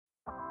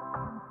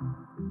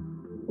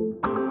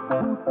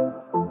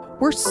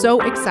We're so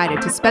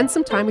excited to spend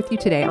some time with you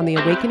today on the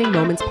Awakening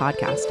Moments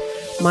podcast.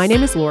 My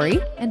name is Lori.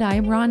 And I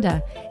am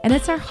Rhonda. And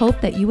it's our hope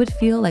that you would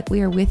feel like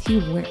we are with you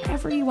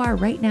wherever you are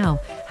right now,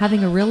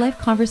 having a real life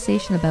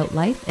conversation about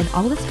life in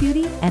all its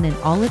beauty and in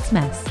all its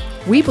mess.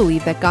 We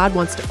believe that God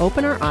wants to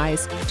open our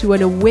eyes to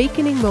an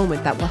awakening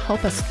moment that will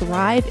help us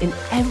thrive in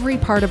every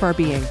part of our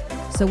being.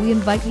 So we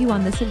invite you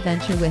on this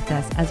adventure with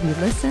us as we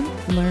listen,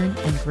 learn,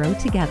 and grow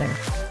together.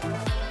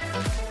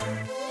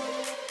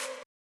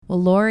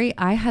 Well, Lori,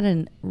 I had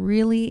a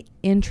really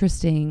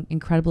interesting,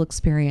 incredible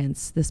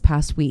experience this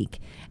past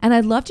week. And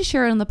I'd love to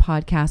share it on the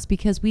podcast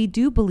because we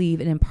do believe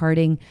in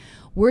imparting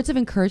words of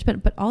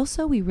encouragement, but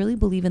also we really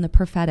believe in the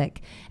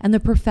prophetic. And the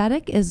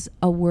prophetic is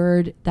a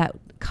word that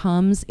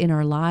comes in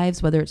our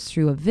lives, whether it's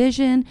through a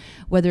vision,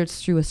 whether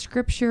it's through a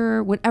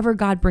scripture, whatever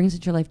God brings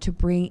into your life to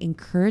bring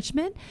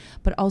encouragement,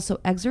 but also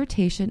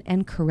exhortation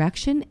and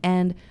correction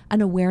and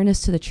an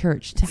awareness to the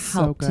church to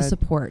help, to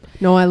support.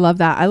 No, I love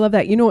that. I love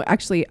that. You know,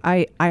 actually,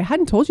 I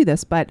hadn't told you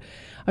this, but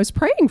I was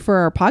praying for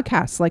our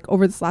podcast, like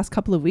over this last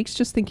couple of weeks,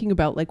 just thinking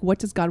about like, what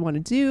does God want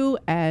to do?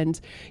 And,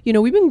 you know,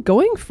 we've been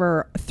going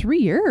for 3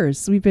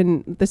 years.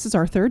 This is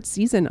our third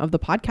season of the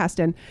podcast.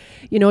 And,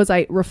 you know, as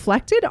I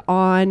reflected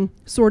on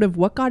sort of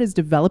what God is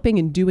developing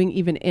and doing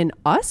even in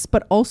us,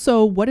 but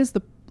also what does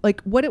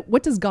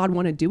God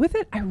want to do with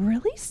it? I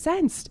really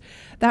sensed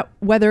that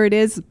whether it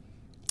is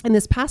in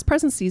this past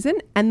present season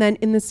and then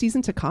in the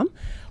season to come,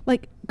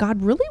 like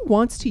God really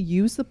wants to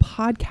use the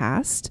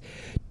podcast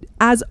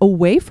as a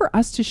way for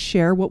us to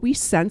share what we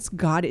sense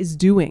God is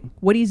doing,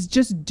 what he's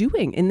just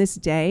doing in this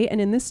day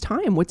and in this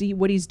time, what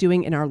he's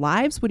doing in our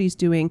lives, what he's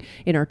doing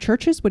in our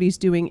churches, what he's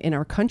doing in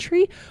our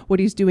country, what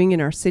he's doing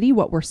in our city,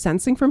 what we're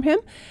sensing from him.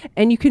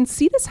 And you can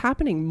see this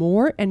happening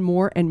more and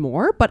more and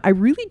more. But I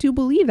really do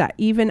believe that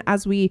even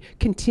as we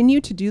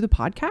continue to do the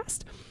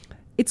podcast,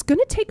 it's going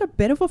to take a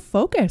bit of a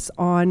focus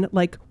on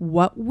like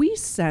what we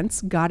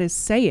sense God is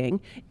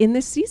saying in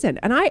this season.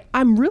 And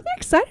I'm really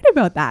excited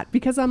about that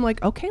because I'm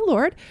like, okay,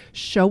 Lord,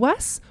 show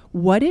us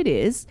what it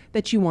is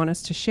that you want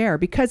us to share,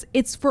 because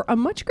it's for a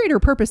much greater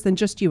purpose than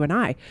just you and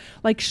I.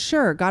 Like,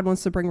 sure, God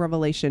wants to bring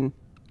revelation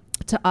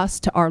to us,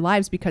 to our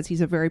lives, because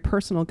he's a very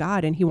personal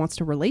God and he wants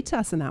to relate to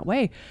us in that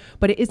way.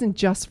 But it isn't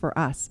just for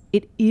us.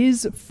 It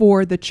is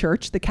for the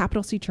church, the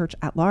capital C church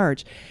at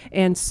large.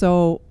 And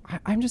so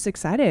I'm just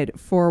excited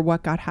for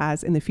what God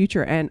has in the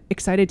future and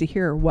excited to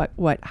hear what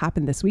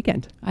happened this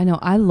weekend. I know.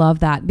 I love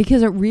that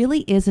because it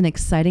really is an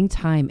exciting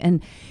time.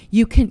 And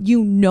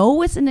you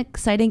know it's an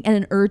exciting and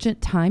an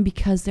urgent time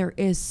because there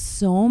is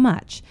so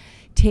much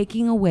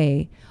taking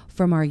away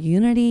from our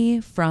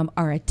unity, from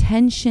our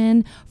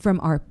attention, from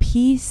our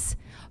peace,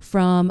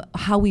 from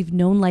how we've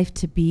known life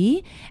to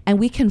be. And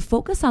we can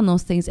focus on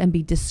those things and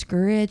be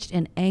discouraged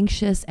and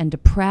anxious and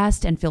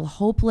depressed and feel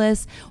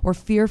hopeless or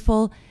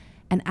fearful.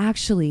 And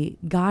actually,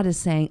 God is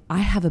saying, I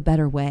have a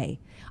better way.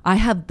 I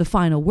have the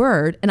final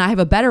word and I have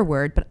a better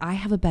word, but I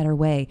have a better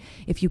way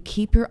if you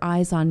keep your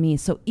eyes on me.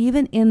 So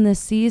even in this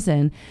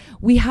season,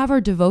 we have our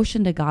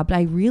devotion to God, but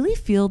I really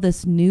feel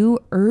this new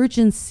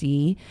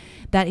urgency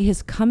that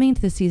is coming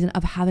to the season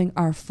of having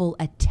our full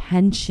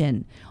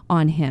attention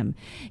on him.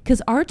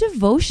 Because our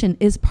devotion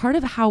is part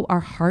of how our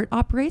heart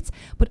operates,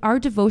 but our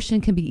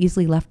devotion can be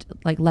easily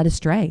led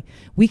astray.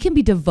 We can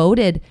be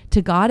devoted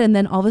to God and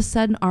then all of a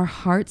sudden our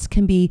hearts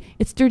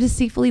they're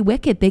deceitfully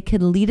wicked. They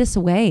can lead us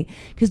away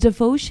because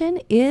devotion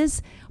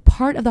is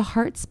part of the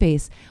heart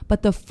space,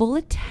 but the full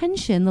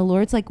attention, the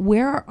Lord's like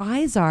where our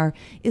eyes are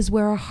is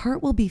where our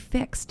heart will be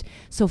fixed.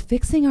 So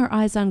fixing our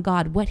eyes on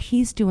God, what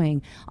he's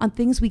doing on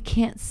things we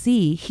can't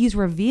see, he's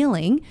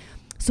revealing,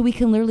 so we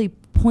can literally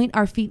point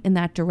our feet in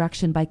that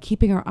direction by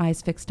keeping our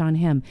eyes fixed on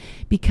him.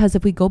 Because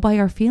if we go by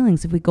our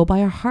feelings, if we go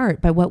by our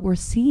heart, by what we're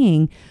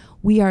seeing,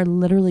 we are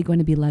literally going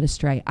to be led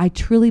astray. I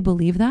truly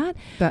believe that.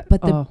 But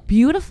the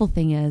beautiful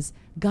thing is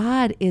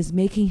God is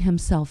making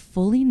himself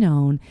fully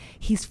known.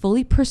 He's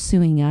fully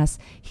pursuing us.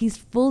 He's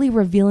fully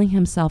revealing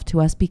himself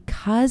to us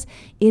because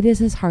it is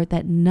his heart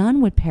that none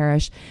would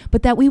perish,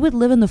 but that we would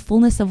live in the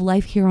fullness of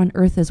life here on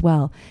earth as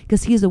well.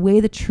 Because he is the way,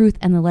 the truth,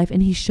 and the life.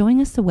 And he's showing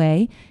us the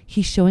way.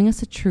 He's showing us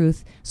the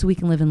truth so we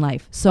can live in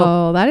life.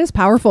 So that is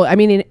powerful. I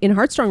mean, in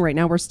Heartstrong right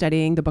now, we're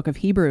studying the book of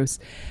Hebrews.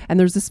 And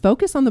there's this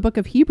focus on the book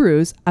of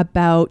Hebrews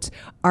about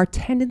our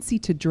tendency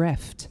to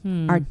drift.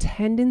 Our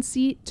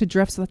tendency to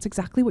drift. So that's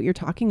exactly what you're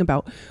talking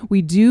about.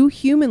 We do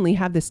humanly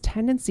have this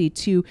tendency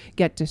to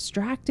get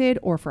distracted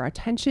or for our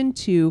attention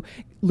to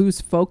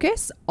lose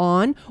focus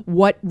on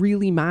what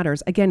really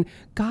matters. Again,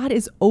 God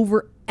is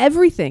over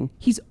everything.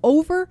 He's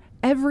over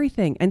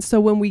everything. And so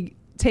when we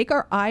take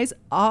our eyes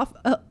off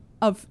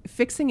of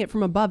fixing it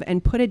from above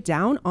and put it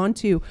down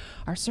onto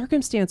our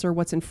circumstance or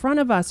what's in front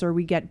of us, or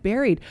we get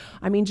buried.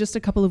 I mean, just a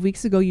couple of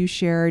weeks ago, you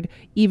shared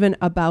even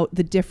about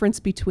the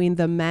difference between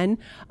the men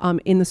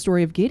in the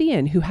story of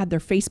Gideon who had their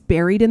face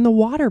buried in the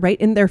water, right?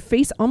 And their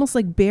face almost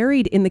like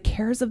buried in the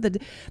cares of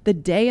the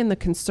day and the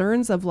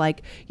concerns of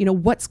like, you know,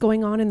 what's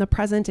going on in the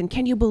present and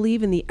can you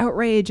believe in the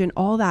outrage and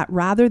all that,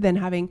 rather than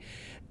having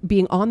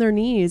being on their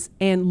knees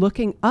and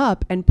looking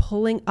up and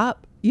pulling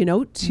up,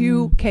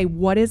 to, okay,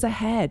 what is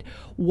ahead?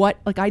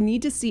 I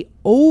need to see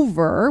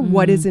over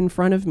what is in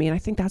front of me. And I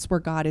think that's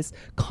where God is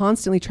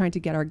constantly trying to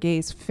get our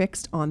gaze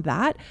fixed on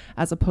that,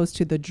 as opposed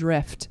to the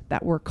drift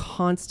that we're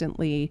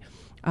constantly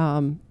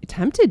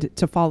tempted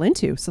to fall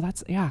into. So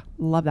that's,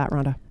 love that,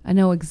 Rhonda. I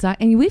know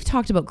exactly. And we've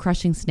talked about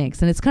crushing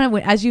snakes, and it's kind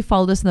of, as you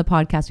followed us in the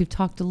podcast, we've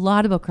talked a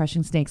lot about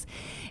crushing snakes.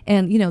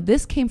 And,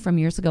 this came from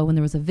years ago when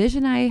there was a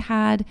vision I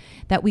had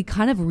that we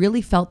kind of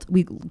really felt,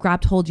 we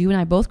grabbed hold, you and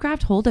I both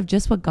grabbed hold of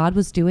just what God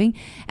was doing.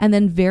 And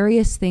then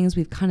various things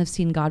we've kind of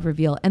seen God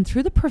reveal. And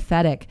through the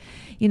prophetic,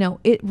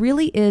 it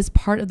really is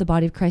part of the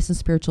body of Christ and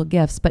spiritual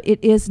gifts, but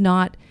it is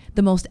not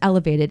the most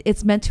elevated.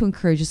 It's meant to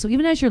encourage you. So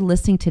even as you're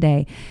listening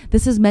today,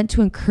 this is meant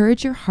to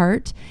encourage your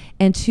heart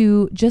and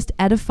to just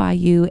edify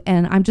you.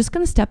 And I'm just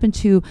going to step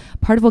into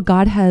part of what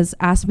God has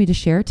asked me to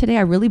share today.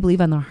 I really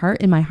believe in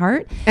my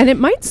heart. And it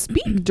might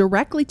speak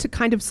directly to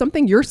kind of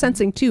something you're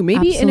sensing too,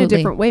 maybe in a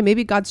different way.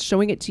 Maybe God's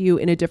showing it to you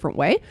in a different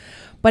way.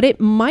 But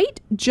it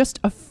might just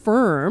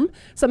affirm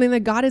something that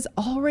God is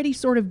already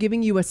sort of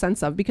giving you a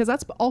sense of, because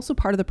that's also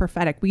part of the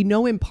prophetic. We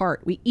know in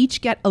part, we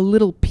each get a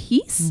little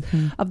piece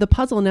of the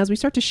puzzle. And as we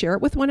start to share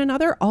it with one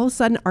another, all of a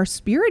sudden our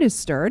spirit is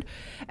stirred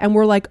and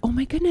we're like, oh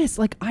my goodness,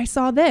 like I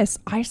saw this,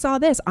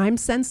 I'm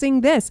sensing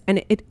this.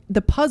 And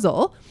the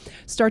puzzle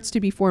starts to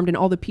be formed and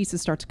all the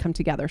pieces start to come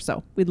together.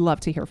 So we'd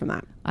love to hear from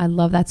that. I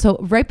love that. So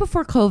right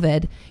before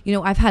COVID,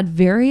 I've had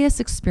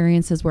various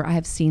experiences where I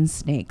have seen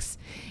snakes,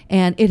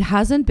 and it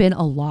hasn't been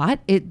a lot.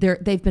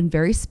 They've been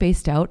very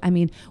spaced out. I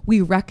mean, we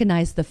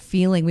recognize the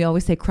feeling. We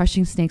always say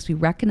crushing snakes. We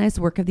recognize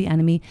the work of the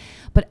enemy,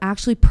 but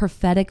actually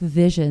prophetic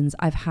visions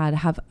I've had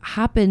have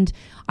happened,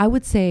 I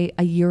would say,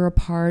 a year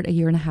apart, a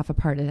year and a half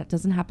apart. That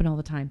doesn't happen all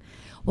the time.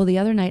 Well, the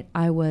other night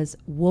I was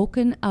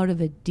woken out of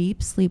a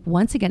deep sleep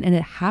once again, and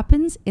it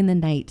happens in the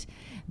night,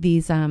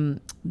 these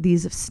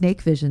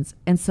snake visions.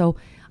 And so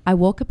I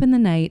woke up in the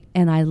night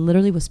and I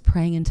literally was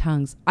praying in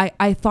tongues.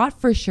 I thought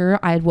for sure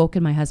I had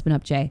woken my husband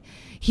up, Jay.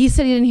 He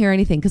said he didn't hear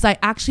anything because I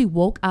actually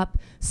woke up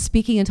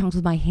speaking in tongues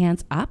with my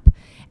hands up,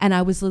 and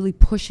I was literally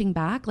pushing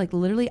back. Like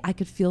literally I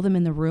could feel them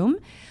in the room,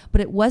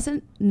 but it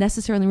wasn't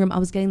necessarily in the room. I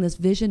was getting this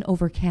vision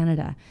over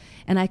Canada,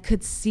 and I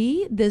could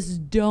see this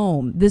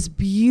dome, this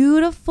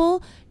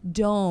beautiful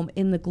dome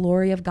in the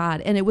glory of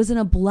God. And it was in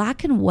a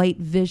black and white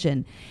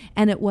vision.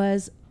 And it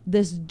was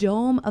this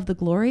dome of the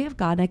glory of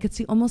God. And I could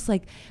see almost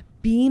like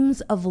beams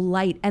of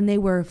light, and they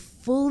were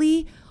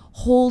fully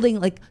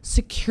holding, like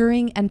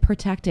securing and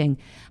protecting.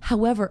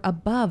 However,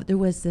 above there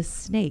was this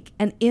snake,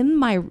 and in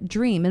my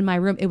dream, in my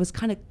room, it was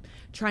kind of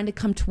trying to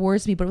come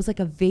towards me, but it was like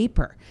a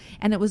vapor,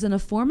 and it was in a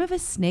form of a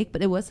snake,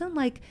 but it wasn't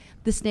like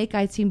the snake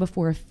I'd seen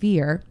before,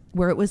 Fear,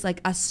 where it was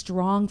like a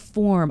strong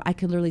form. I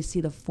could literally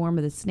see the form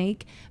of the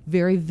snake,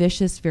 very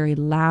vicious, very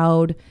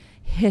loud,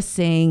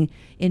 hissing,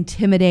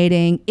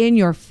 intimidating, in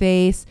your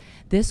face.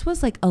 This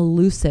was like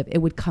elusive. It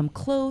would come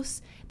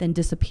close, then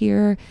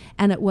disappear.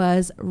 And it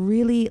was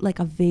really like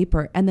a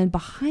vapor. And then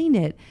behind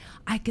it,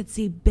 I could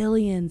see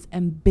billions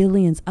and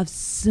billions of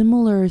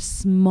similar,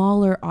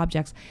 smaller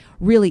objects.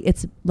 Really,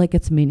 it's like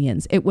its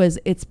minions.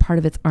 It's part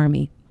of its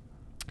army.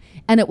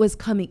 And it was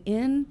coming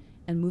in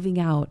and moving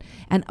out,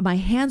 and my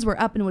hands were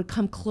up, and it would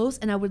come close,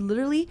 and I would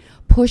literally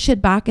push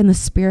it back in the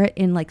spirit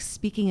in like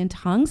speaking in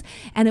tongues,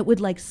 and it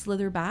would like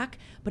slither back,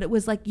 but it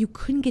was like you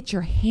couldn't get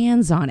your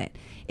hands on it.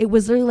 It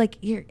was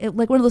literally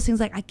like one of those things,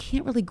 like I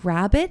can't really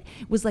grab it.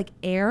 It was like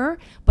air,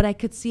 but I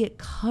could see it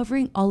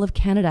covering all of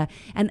Canada.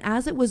 And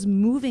as it was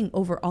moving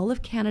over all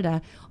of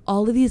Canada,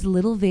 all of these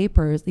little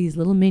vapors, these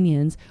little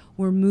minions,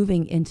 were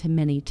moving into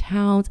many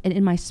towns. And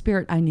in my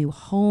spirit, I knew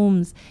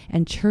homes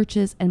and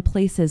churches and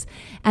places.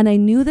 And I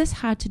knew this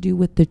had to do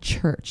with the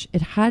church.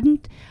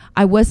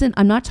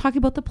 I'm not talking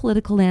about the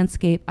political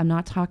landscape. I'm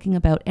not talking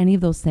about any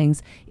of those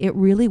things. It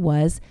really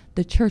was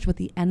the church, what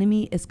the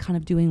enemy is kind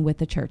of doing with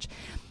the church.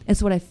 And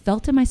so what I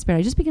felt in my spirit,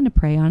 I just began to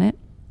pray on it.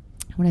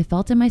 What I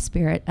felt in my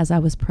spirit as I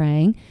was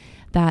praying,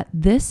 that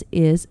this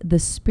is the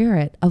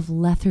spirit of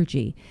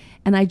lethargy.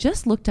 And I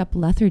just looked up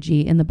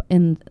lethargy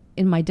in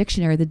my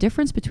dictionary, the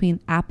difference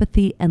between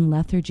apathy and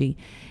lethargy.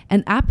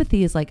 And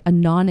apathy is like a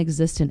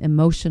non-existent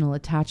emotional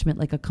attachment,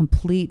 like a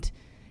complete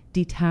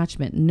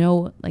detachment,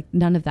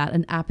 none of that,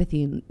 an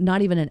apathy,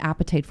 not even an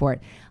appetite for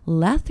it.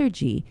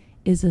 Lethargy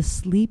is a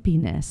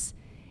sleepiness.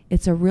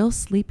 It's a real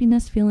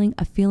sleepiness feeling,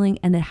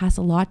 and it has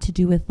a lot to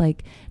do with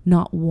like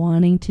not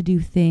wanting to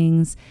do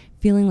things,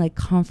 feeling like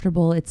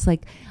comfortable. It's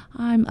like,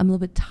 I'm a little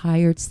bit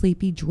tired,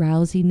 sleepy,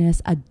 drowsiness,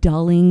 a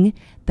dulling.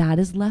 That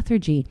is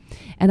lethargy.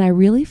 And I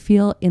really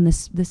feel in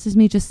this is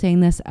me just saying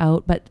this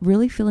out, but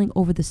really feeling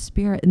over the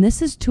spirit. And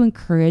this is to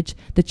encourage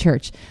the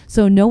church.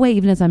 So no way,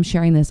 even as I'm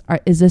sharing this,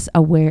 is this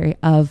aware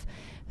of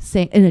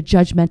saying in a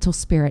judgmental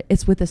spirit.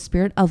 It's with a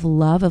spirit of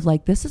love, of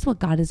like, this is what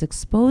God is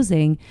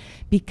exposing,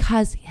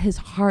 because his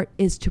heart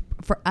is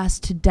for us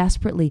to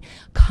desperately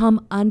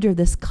come under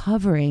this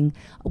covering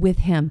with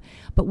him.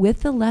 But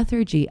with the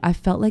lethargy, I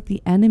felt like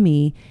the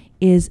enemy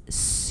is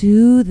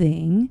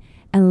soothing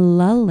and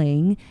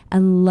lulling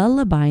and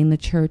lullabying the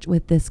church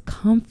with this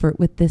comfort,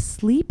 with this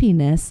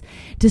sleepiness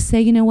to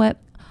say, you know what?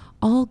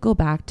 I'll go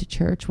back to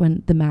church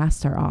when the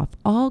masks are off.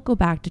 I'll go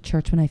back to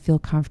church when I feel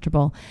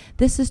comfortable.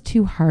 This is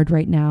too hard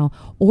right now.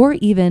 Or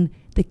even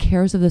the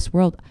cares of this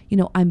world.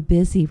 I'm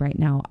busy right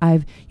now.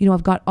 I've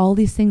got all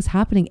these things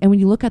happening. And when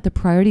you look at the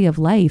priority of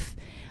life,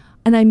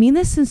 and I mean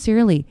this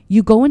sincerely,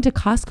 you go into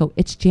Costco,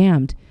 it's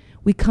jammed.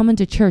 We come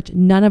into church,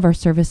 none of our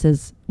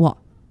services,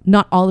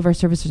 not all of our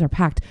services are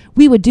packed.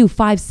 We would do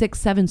 5, 6,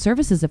 7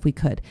 services if we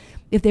could.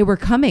 If they were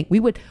coming, we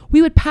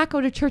would pack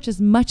out a church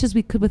as much as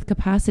we could with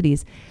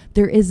capacities.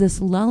 There is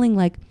this lulling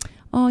like,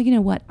 oh, you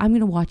know what? I'm going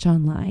to watch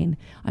online.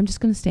 I'm just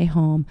going to stay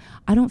home.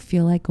 I don't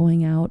feel like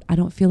going out. I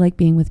don't feel like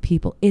being with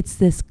people. It's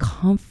this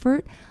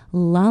comfort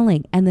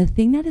lulling. And the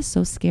thing that is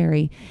so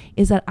scary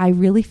is that I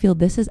really feel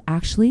this is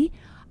actually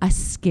a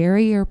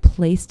scarier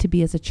place to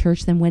be as a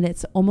church than when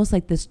it's almost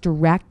like this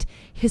direct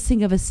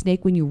hissing of a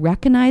snake. When you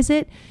recognize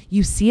it,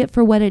 you see it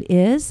for what it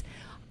is.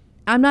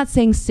 I'm not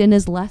saying sin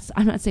is less.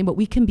 I'm not saying, but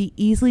we can be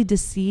easily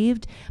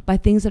deceived by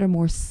things that are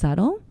more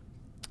subtle,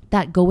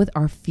 that go with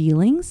our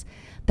feelings,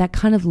 that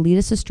kind of lead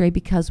us astray,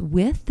 because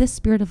with this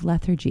spirit of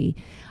lethargy,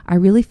 I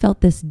really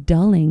felt this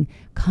dulling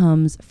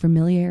comes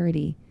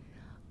familiarity,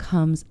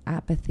 comes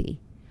apathy,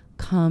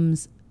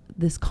 comes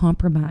this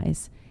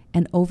compromise.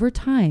 And over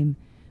time,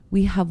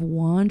 we have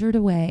wandered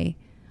away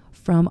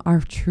from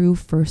our true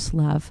first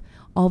love.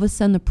 All of a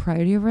sudden, the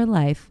priority of our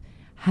life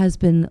has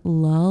been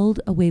lulled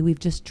away. We've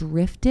just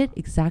drifted,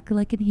 exactly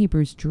like in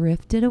Hebrews,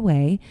 drifted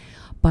away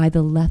by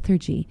the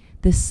lethargy,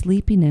 the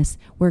sleepiness,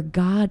 where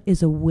God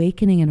is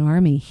awakening an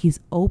army. He's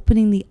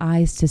opening the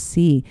eyes to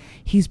see.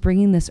 He's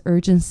bringing this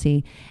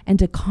urgency. And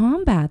to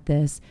combat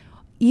this,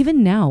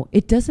 even now,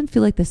 it doesn't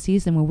feel like the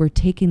season where we're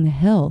taking the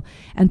hill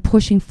and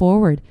pushing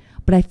forward.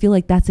 But I feel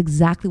like that's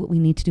exactly what we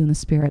need to do in the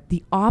spirit.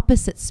 The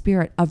opposite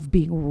spirit of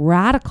being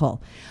radical,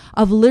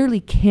 of literally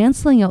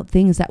canceling out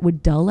things that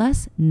would dull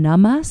us,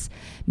 numb us,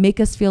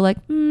 make us feel like,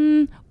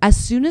 as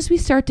soon as we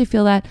start to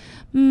feel that,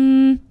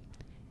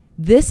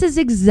 this is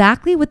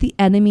exactly what the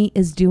enemy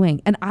is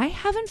doing. And I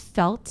haven't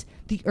felt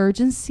the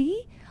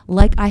urgency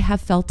like I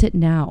have felt it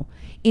now,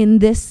 in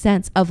this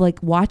sense of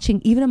like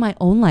watching, even in my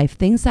own life,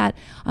 things that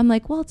I'm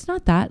like, well, it's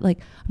not that. Like,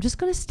 I'm just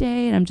going to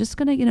stay and I'm just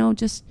going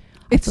to,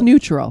 It's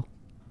neutral.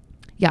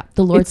 Yeah,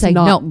 the Lord's saying,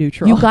 not no,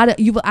 neutral.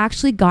 You've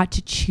actually got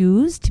to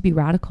choose to be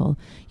radical.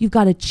 You've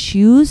got to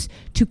choose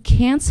to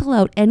cancel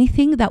out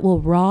anything that will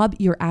rob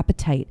your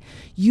appetite.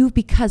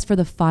 Because for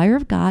the fire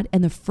of God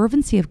and the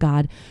fervency of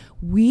God,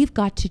 we've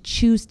got to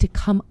choose to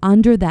come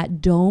under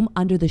that dome,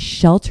 under the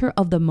shelter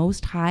of the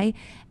Most High,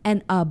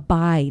 and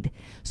abide.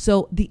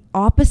 So the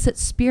opposite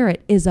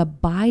spirit is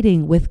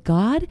abiding with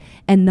God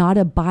and not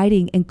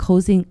abiding and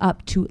cozying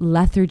up to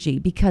lethargy,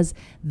 because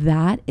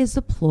that is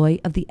the ploy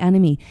of the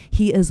enemy.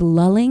 He is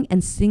lulling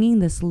and singing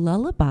this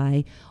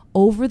lullaby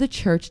over the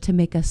church to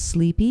make us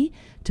sleepy,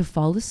 to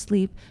fall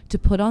asleep, to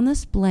put on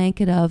this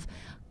blanket of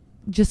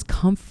just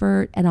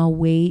comfort, and I'll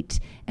wait.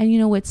 And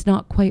it's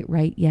not quite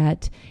right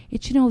yet.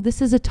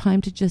 This is a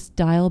time to just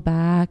dial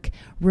back,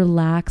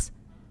 relax.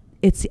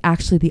 It's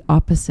actually the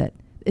opposite.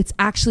 It's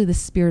actually the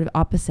spirit of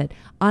opposite.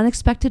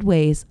 Unexpected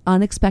ways,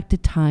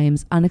 unexpected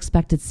times,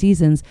 unexpected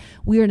seasons.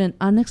 We are in an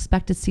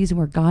unexpected season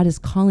where God is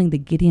calling the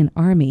Gideon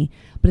army,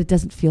 but it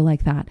doesn't feel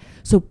like that.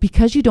 So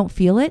because you don't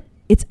feel it,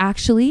 it's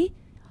actually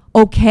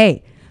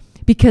okay.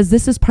 Because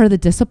this is part of the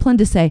discipline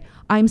to say,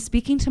 I'm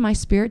speaking to my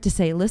spirit to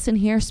say, listen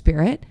here,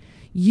 spirit,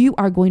 you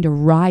are going to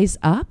rise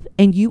up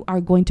and you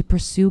are going to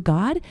pursue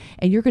God,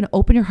 and you're going to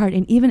open your heart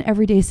and even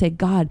every day say,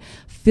 God,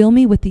 fill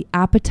me with the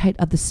appetite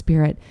of the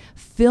Spirit.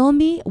 Fill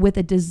me with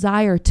a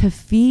desire to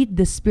feed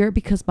the Spirit,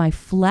 because my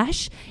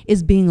flesh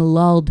is being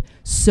lulled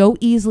so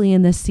easily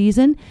in this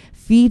season.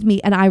 Feed me.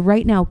 And I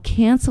right now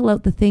cancel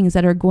out the things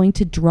that are going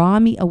to draw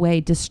me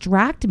away,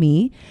 distract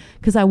me,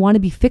 because I want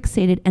to be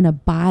fixated and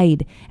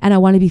abide. And I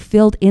want to be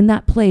filled in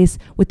that place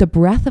with the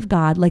breath of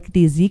God, like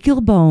the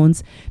Ezekiel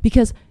bones,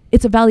 because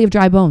it's a valley of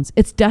dry bones.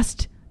 It's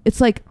dust. It's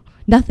like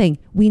nothing.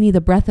 We need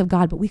the breath of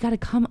God, but we got to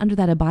come under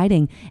that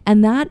abiding.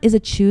 And that is a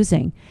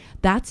choosing.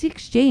 That's the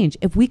exchange.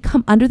 If we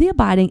come under the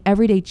abiding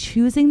every day,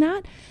 choosing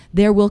that,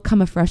 there will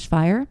come a fresh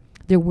fire.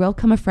 There will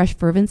come a fresh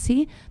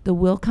fervency. There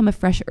will come a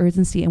fresh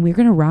urgency, and we're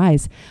going to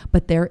rise.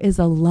 But there is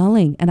a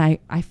lulling, and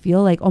I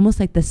feel like almost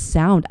like the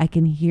sound. I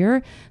can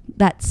hear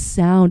that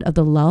sound of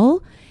the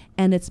lull,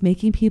 and it's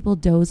making people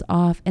doze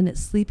off, and it's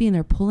sleepy, and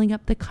they're pulling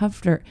up the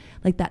comforter,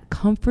 like that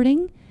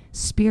comforting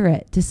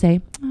spirit to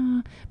say,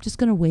 I'm just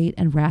going to wait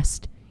and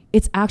rest.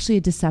 It's actually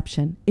a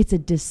deception. It's a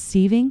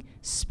deceiving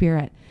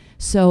spirit.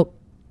 So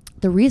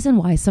the reason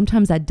why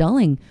sometimes that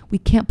dulling, we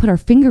can't put our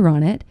finger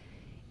on it,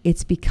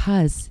 it's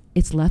because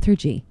it's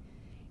lethargy.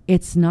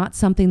 It's not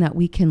something that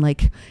we can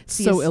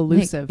see. So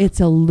elusive. It's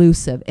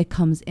elusive. It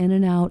comes in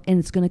and out, and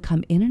it's going to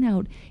come in and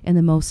out in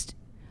the most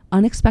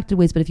unexpected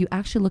ways. But if you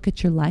actually look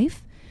at your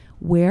life,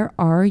 where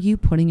are you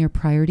putting your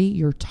priority,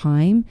 your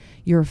time,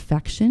 your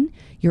affection,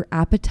 your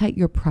appetite,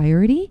 your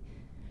priority?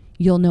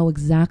 you'll know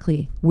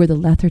exactly where the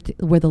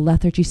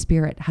lethargy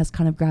spirit has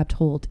kind of grabbed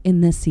hold in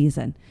this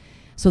season.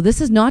 So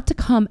this is not to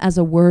come as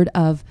a word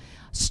of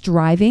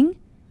striving,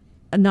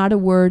 not a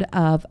word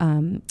of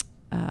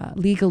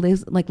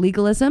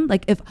legalism.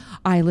 Like if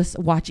I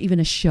watch even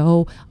a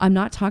show, I'm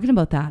not talking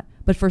about that.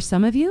 But for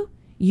some of you,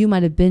 you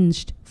might have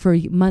binged for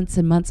months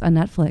and months on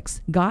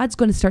Netflix. God's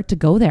going to start to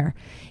go there.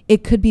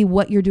 It could be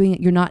what you're doing.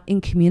 You're not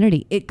in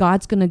community.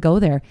 God's going to go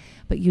there.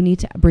 But you need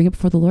to bring it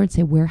before the Lord and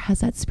say, where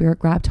has that spirit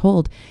grabbed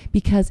hold?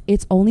 Because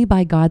it's only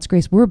by God's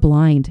grace. We're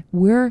blind.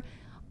 We're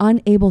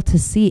unable to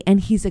see.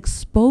 And he's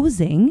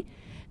exposing,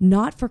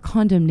 not for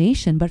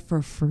condemnation, but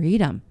for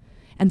freedom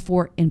and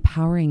for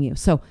empowering you.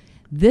 So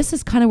this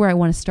is kind of where I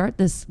want to start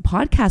this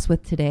podcast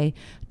with today,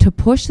 to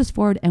push this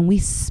forward, and we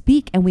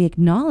speak and we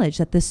acknowledge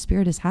that this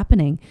spirit is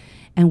happening,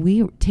 and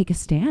we take a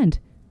stand.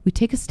 We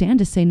take a stand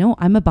to say, no,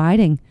 I'm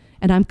abiding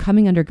and I'm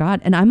coming under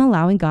God, and I'm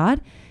allowing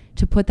God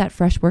to put that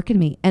fresh work in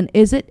me. And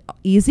is it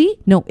easy?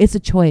 No, it's a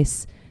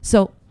choice.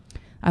 So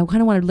I kind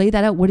of want to lay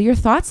that out. What are your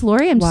thoughts,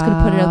 Lori? I'm just going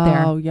to put it out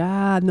there. Oh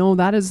yeah, no,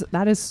 that is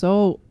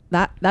so.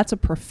 That's a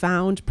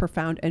profound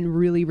and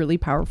really, really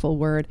powerful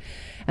word.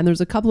 And there's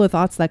a couple of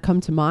thoughts that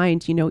come to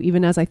mind,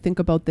 even as I think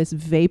about this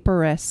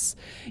vaporous,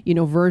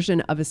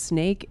 version of a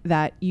snake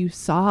that you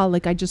saw.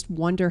 Like, I just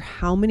wonder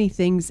how many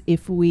things,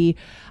 if we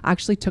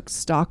actually took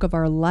stock of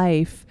our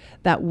life,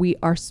 that we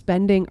are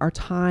spending our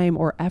time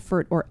or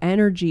effort or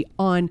energy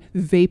on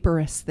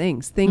vaporous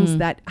things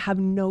that have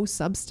no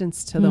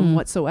substance to them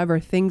whatsoever,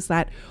 things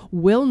that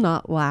will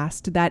not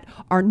last, that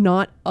are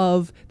not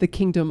of the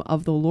kingdom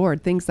of the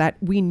Lord, things that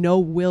we know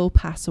will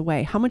pass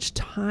away. How much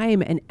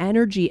time and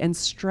energy and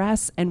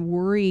stress and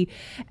worry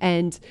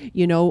and,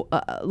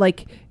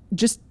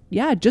 just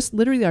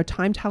literally our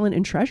time, talent,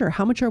 and treasure.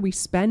 How much are we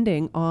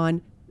spending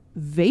on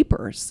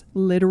vapors,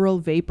 literal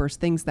vapors,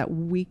 things that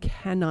we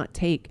cannot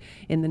take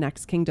in the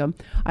next kingdom?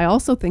 I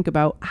also think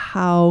about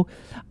how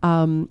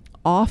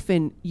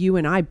often you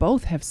and I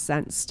both have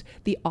sensed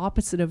the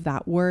opposite of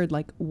that word,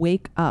 like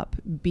wake up,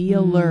 be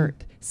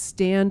alert,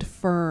 stand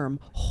firm,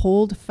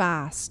 hold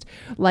fast.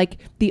 Like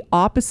the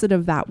opposite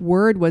of that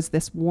word was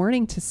this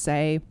warning to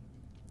say,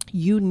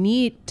 you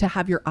need to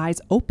have your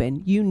eyes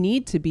open. You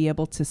need to be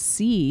able to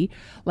see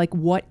like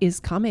what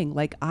is coming.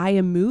 Like I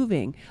am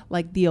moving,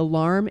 like the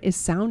alarm is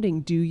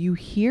sounding. Do you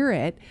hear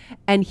it?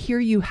 And here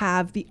you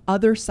have the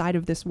other side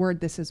of this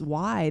word. This is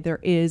why there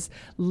is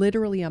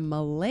literally a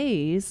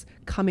malaise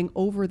coming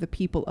over the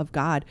people of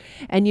God.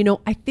 And,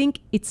 I think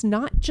it's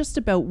not just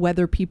about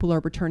whether people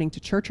are returning to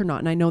church or not.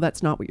 And I know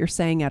that's not what you're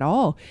saying at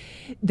all.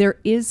 There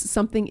is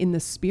something in the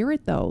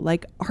spirit though.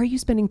 Like, are you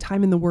spending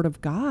time in the word of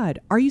God?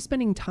 Are you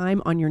spending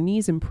time on your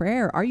knees in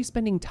prayer? Are you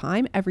spending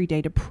time every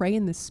day to pray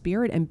in the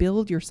spirit and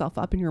build yourself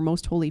up in your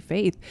most holy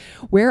faith?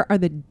 Where are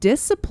the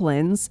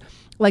disciplines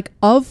like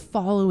of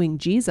following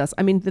Jesus?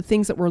 I mean, the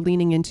things that we're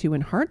leaning into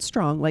in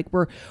Heartstrong, like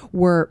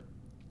we're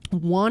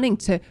wanting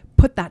to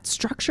put that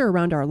structure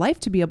around our life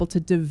to be able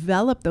to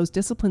develop those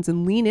disciplines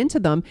and lean into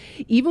them,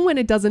 even when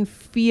it doesn't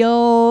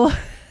feel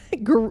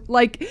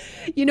like,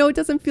 it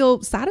doesn't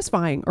feel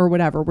satisfying or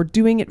whatever. We're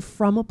doing it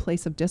from a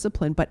place of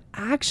discipline. But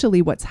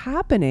actually what's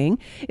happening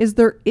is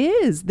there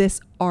is this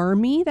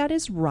army that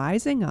is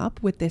rising up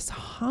with this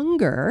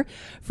hunger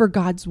for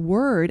God's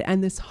word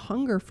and this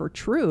hunger for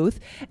truth.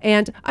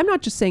 And I'm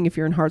not just saying if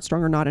you're in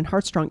Heartstrong or not in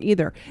Heartstrong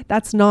either.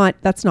 That's not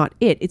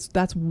it.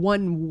 That's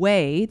one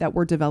way that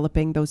we're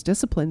developing those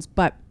disciplines.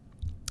 But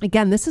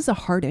again, this is a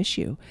heart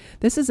issue.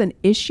 This is an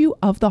issue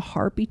of the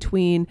heart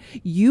between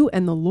you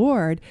and the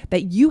Lord,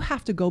 that you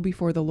have to go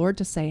before the Lord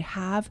to say,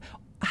 have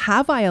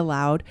I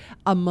allowed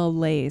a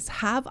malaise?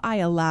 Have I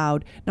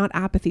allowed, not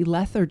apathy,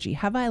 lethargy?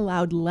 Have I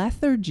allowed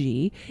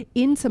lethargy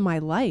into my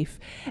life?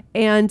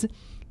 And,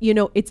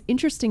 it's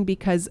interesting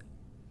because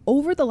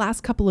over the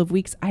last couple of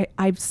weeks,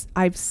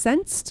 I've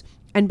sensed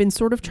and been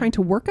sort of trying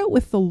to work out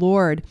with the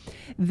Lord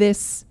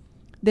this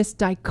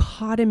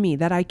dichotomy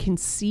that I can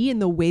see in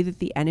the way that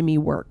the enemy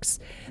works.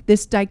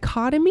 This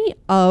dichotomy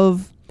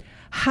of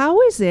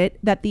how is it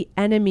that the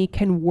enemy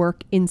can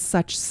work in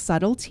such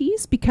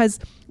subtleties? Because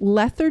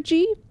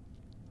lethargy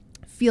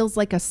feels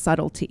like a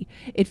subtlety.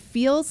 It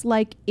feels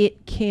like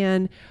it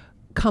can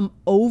come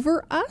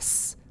over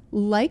us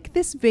like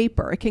this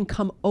vapor. It can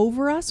come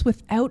over us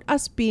without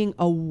us being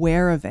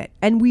aware of it.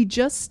 And we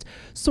just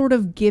sort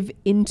of give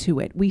into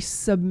it. We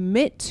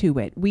submit to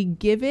it. We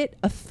give it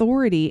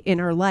authority in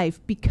our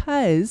life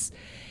because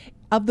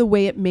of the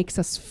way it makes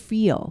us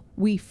feel.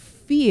 We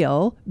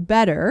feel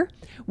better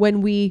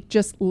when we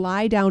just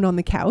lie down on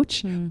the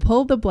couch,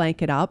 pull the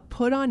blanket up,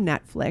 put on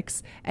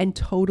Netflix, and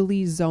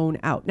totally zone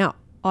out. Now,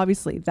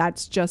 obviously,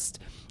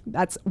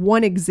 that's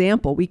one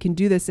example. We can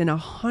do this in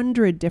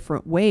 100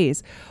 different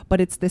ways, but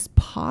it's this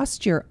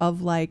posture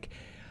of like,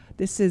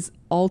 this is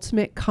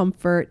ultimate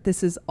comfort.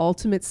 This is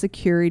ultimate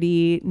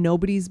security.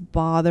 Nobody's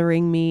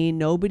bothering me.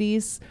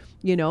 Nobody's,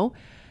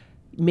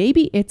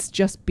 maybe it's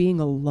just being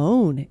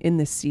alone in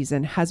this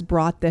season has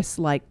brought this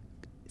like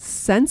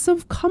sense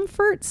of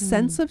comfort,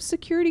 sense of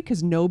security,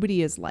 because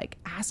nobody is like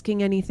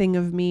asking anything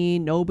of me.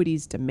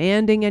 Nobody's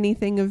demanding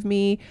anything of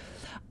me.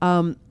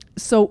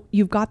 So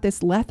you've got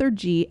this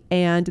lethargy,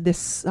 and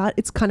this,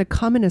 it's kind of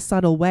come in a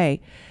subtle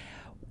way.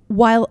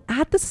 While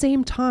at the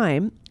same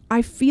time,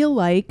 I feel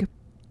like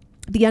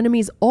the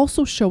enemy's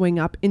also showing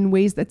up in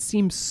ways that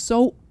seem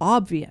so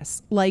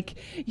obvious. Like,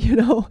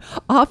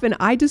 often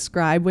I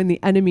describe when the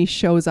enemy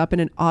shows up in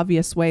an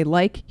obvious way,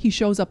 like he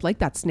shows up like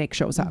that snake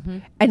shows up.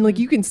 And like,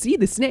 you can see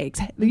the snakes,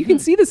 you can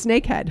see the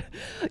snake head,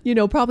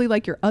 probably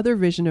like your other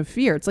vision of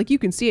fear. It's like, you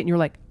can see it and you're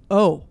like,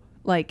 oh,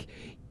 like,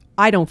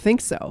 I don't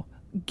think so.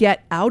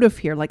 Get out of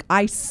here. Like,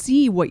 I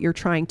see what you're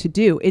trying to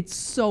do. It's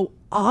so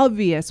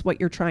obvious what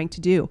you're trying to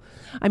do.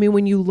 I mean,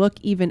 when you look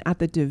even at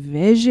the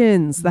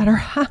divisions that are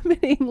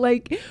happening,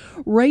 like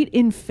right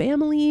in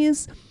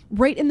families,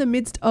 right in the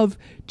midst of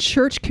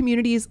church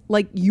communities,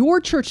 like your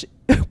church,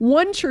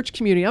 one church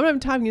community, I'm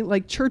not talking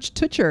like church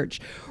to church,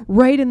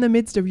 right in the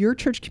midst of your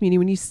church community,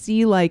 when you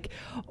see like,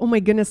 oh my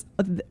goodness,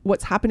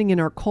 what's happening in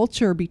our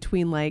culture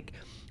between like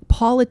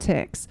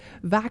politics,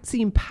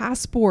 vaccine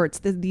passports,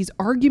 these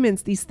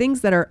arguments, these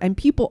things that are, and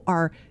people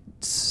are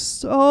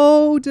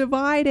so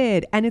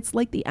divided, and it's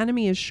like the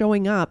enemy is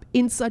showing up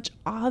in such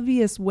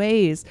obvious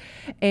ways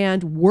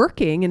and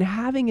working and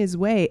having his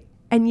way,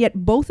 and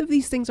yet both of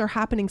these things are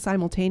happening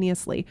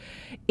simultaneously.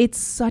 It's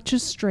such a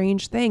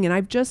strange thing, and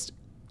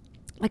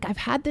I've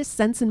had this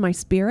sense in my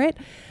spirit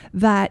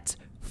that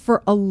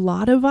for a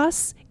lot of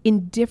us,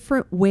 in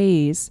different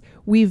ways,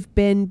 we've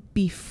been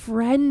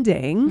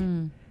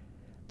befriending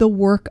the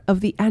work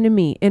of the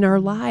enemy in our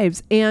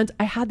lives. And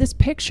I had this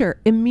picture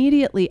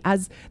immediately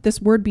as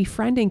this word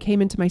befriending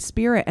came into my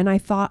spirit. And I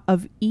thought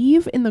of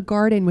Eve in the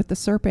garden with the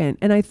serpent.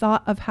 And I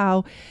thought of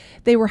how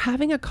they were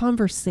having a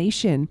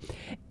conversation,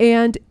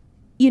 and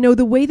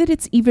the way that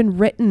it's even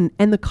written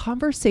and the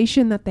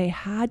conversation that they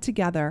had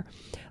together,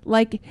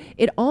 like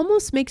it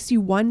almost makes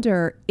you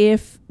wonder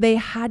if they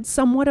had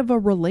somewhat of a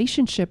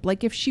relationship,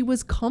 like if she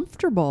was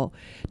comfortable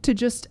to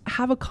just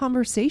have a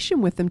conversation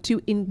with them, to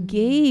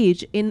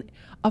engage in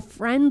a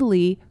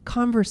friendly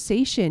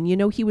conversation.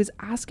 He was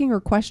asking her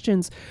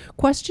questions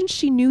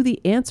she knew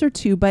the answer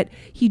to, but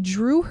he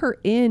drew her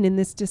in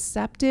this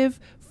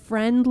deceptive,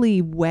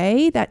 friendly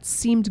way that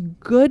seemed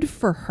good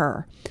for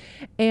her.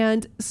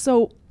 And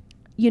so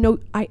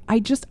I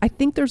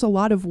think there's a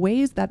lot of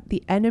ways that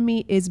the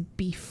enemy is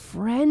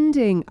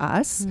befriending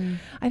us.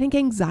 I think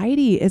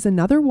anxiety is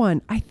another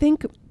one. I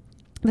think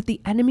that the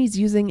enemy's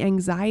using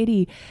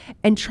anxiety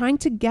and trying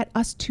to get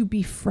us to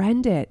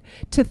befriend it,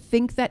 to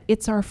think that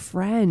it's our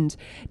friend,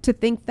 to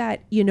think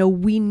that,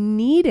 we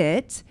need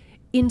it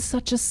in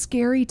such a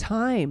scary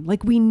time.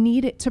 Like we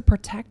need it to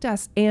protect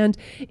us, and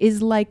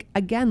is like,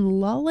 again,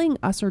 lulling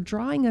us or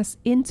drawing us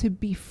in to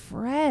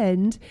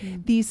befriend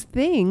these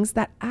things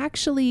that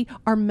actually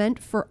are meant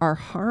for our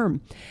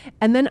harm.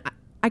 And then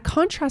I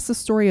contrast the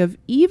story of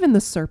Eve and the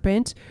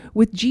serpent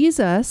with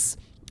Jesus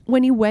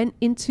when he went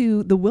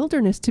into the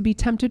wilderness to be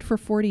tempted for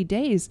 40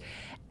 days.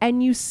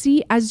 And you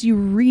see, as you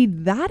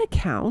read that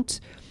account,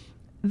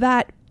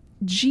 that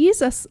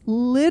Jesus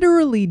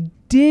literally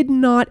did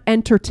not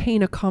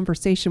entertain a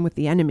conversation with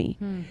the enemy.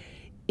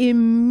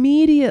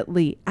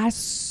 Immediately, as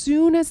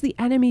soon as the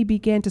enemy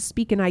began to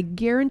speak, and I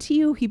guarantee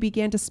you he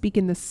began to speak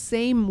in the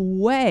same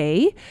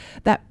way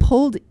that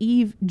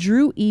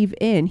drew Eve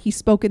in, he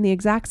spoke in the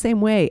exact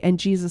same way. And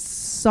Jesus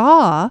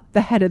saw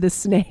the head of the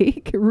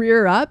snake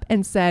rear up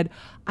and said,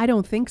 I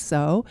don't think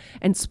so,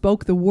 and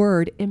spoke the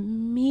word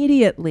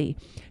immediately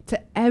to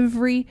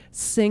every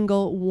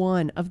single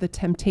one of the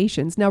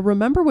temptations. Now,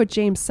 remember what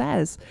James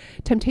says,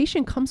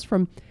 temptation comes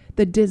from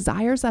the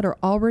desires that are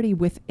already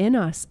within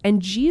us.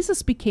 And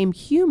Jesus became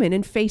human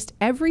and faced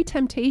every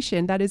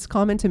temptation that is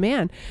common to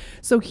man.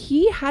 So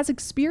he has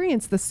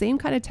experienced the same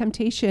kind of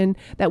temptation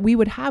that we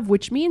would have,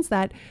 which means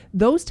that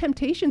those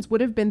temptations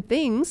would have been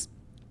things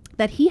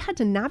that he had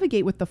to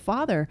navigate with the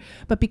Father.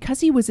 But because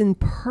he was in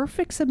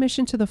perfect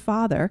submission to the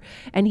Father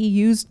and he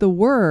used the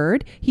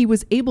word, he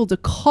was able to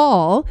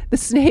call the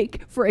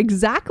snake for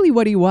exactly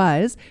what he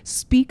was,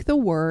 speak the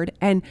word,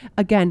 and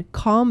again,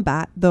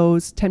 combat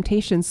those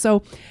temptations.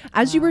 So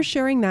as you were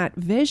sharing that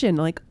vision,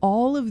 like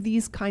all of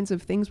these kinds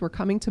of things were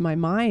coming to my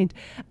mind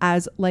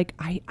as like,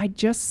 I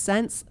just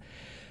sense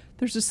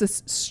there's just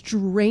this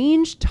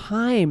strange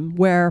time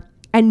where,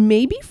 and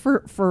maybe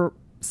for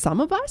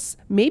some of us,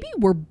 maybe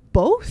we're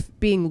both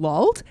being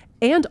lulled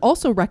and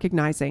also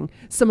recognizing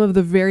some of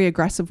the very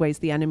aggressive ways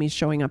the enemy's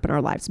showing up in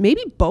our lives.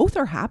 Maybe both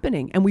are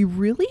happening, and we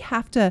really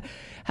have to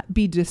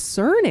be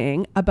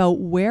discerning about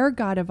where,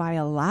 God, have I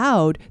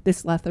allowed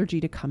this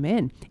lethargy to come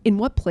in? In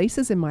what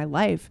places in my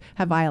life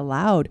have I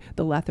allowed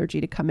the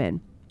lethargy to come in?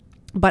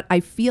 But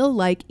I feel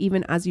like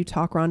even as you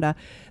talk, Rhonda,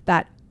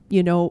 that,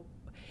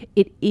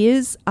 it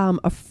is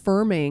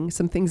affirming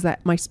some things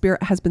that my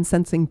spirit has been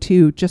sensing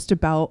too, just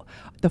about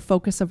the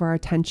focus of our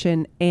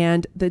attention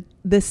and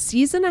the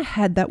season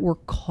ahead that we're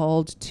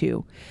called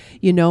to,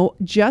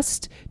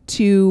 just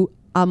to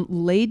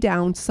lay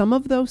down some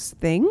of those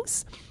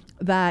things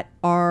that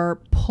are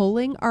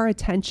pulling our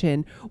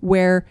attention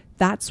where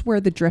that's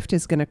where the drift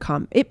is going to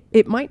come.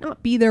 It might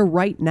not be there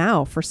right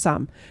now for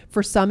some.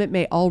 For some, it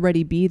may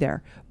already be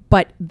there.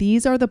 But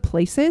these are the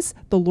places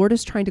the Lord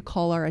is trying to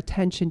call our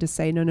attention to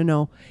say,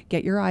 no,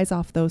 get your eyes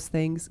off those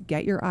things.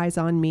 Get your eyes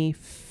on me.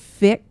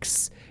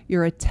 Fix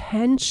your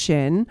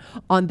attention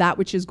on that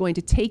which is going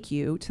to take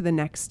you to the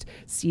next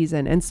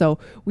season. And so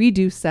we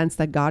do sense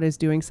that God is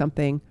doing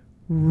something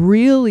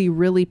really,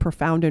 really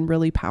profound and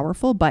really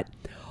powerful. But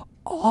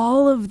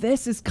all of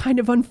this is kind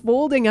of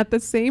unfolding at the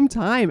same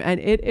time.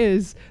 And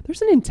there's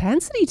an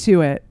intensity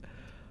to it.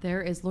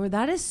 There is, Lord.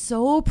 That is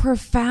so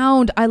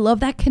profound. I love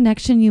that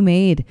connection you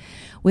made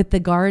with the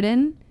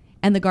garden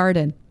and the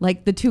garden,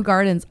 like the two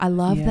gardens. I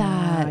love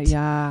that.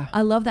 Yeah.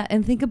 I love that.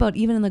 And think about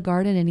even in the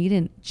garden in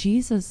Eden,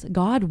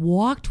 God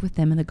walked with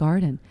them in the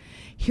garden.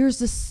 Here's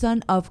the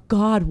Son of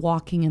God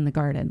walking in the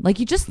garden. Like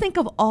you just think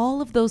of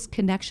all of those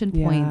connection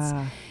points.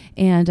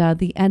 And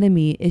the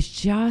enemy is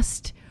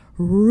just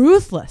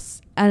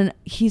ruthless. And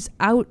he's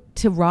out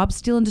to rob,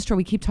 steal, and destroy.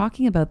 We keep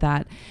talking about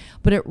that.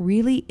 But it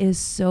really is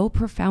so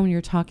profound when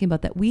you're talking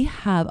about that. We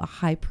have a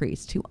high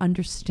priest who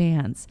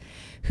understands,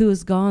 who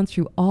has gone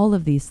through all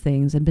of these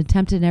things and been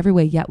tempted in every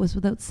way, yet was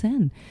without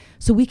sin.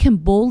 So we can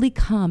boldly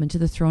come into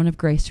the throne of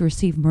grace to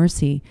receive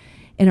mercy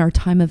in our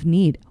time of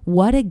need.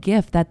 What a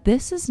gift that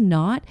this is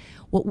not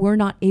what we're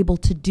not able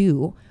to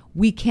do.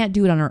 We can't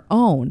do it on our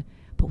own,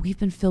 but we've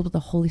been filled with the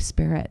Holy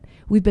Spirit.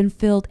 We've been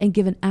filled and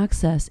given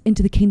access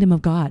into the kingdom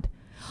of God,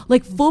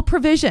 like full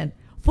provision.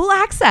 Full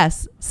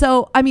access.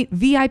 So,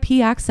 VIP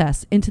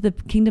access into the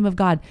kingdom of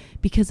God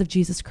because of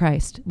Jesus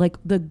Christ. Like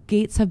the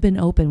gates have been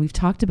open. We've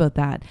talked about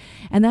that.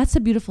 And that's a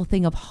beautiful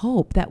thing of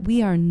hope, that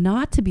we are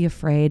not to be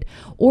afraid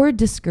or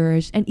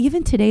discouraged. And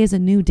even today is a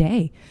new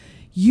day.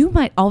 You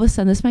might, all of a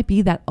sudden, this might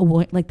be that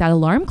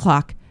alarm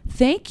clock.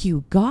 Thank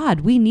you, God.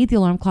 We need the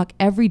alarm clock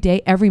every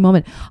day, every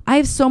moment. I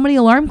have so many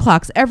alarm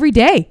clocks every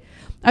day.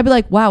 I'd be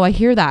like, wow, I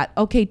hear that.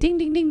 Okay, ding,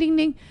 ding, ding, ding,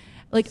 ding.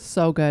 Like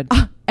so good.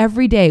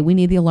 Every day we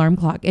need the alarm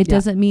clock. It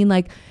doesn't mean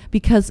like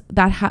because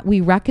we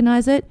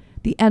recognize it.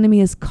 The enemy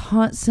is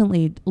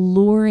constantly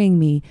luring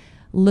me,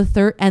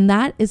 and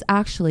that is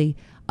actually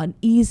an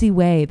easy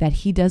way that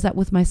he does that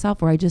with myself,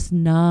 where I just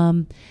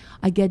numb,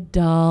 I get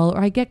dull,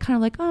 or I get kind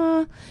of like,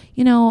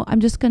 I'm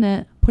just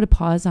gonna put a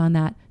pause on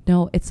that.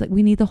 No, it's like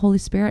we need the Holy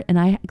Spirit, and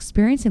I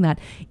experiencing that.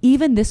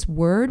 Even this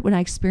word, when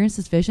I experienced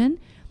this vision,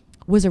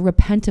 was a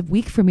repentive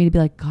week for me to be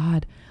like,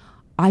 God,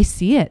 I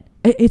see it.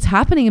 It's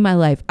happening in my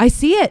life. I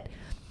see it.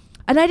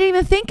 And I didn't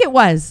even think it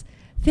was.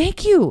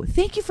 Thank you.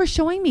 Thank you for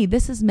showing me.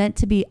 This is meant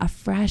to be a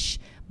fresh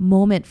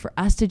moment for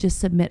us to just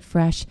submit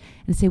fresh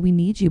and say, we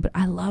need you. But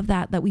I love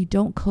that we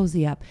don't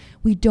cozy up.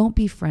 We don't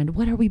befriend.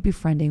 What are we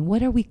befriending?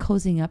 What are we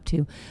cozying up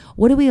to?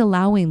 What are we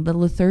allowing the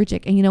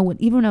lethargic? And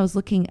even when I was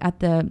looking at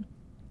the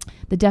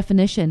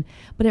definition,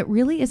 but it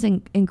really is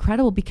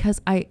incredible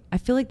because I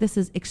feel like this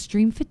is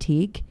extreme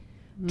fatigue,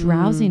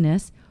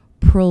 drowsiness,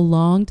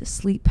 prolonged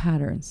sleep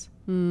patterns.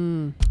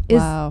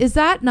 Wow. Is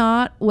that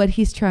not what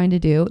he's trying to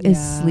do? Is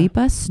sleep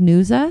us,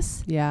 snooze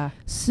us? Yeah.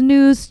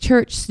 Snooze,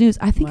 church, snooze.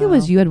 I think it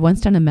was you had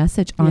once done a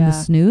message on the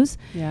snooze.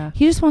 Yeah.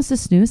 He just wants to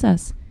snooze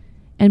us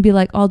and be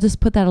like, I'll just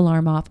put that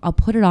alarm off. I'll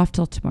put it off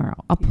till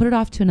tomorrow. I'll put it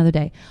off to another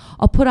day.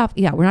 I'll put off.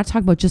 Yeah. We're not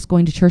talking about just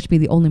going to church be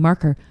the only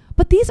marker,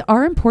 but these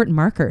are important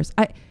markers.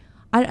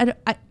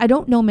 I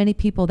don't know many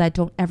people that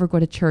don't ever go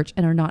to church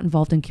and are not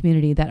involved in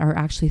community that are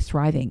actually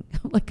thriving.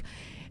 Like,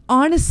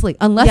 honestly,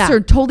 unless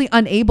they're totally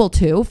unable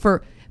to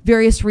for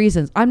various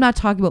reasons. I'm not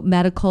talking about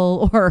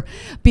medical or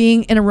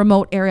being in a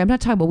remote area. I'm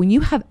not talking about when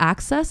you have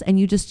access and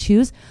you just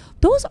choose.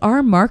 Those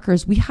are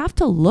markers we have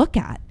to look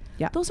at.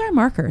 Yeah. Those are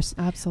markers.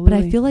 Absolutely.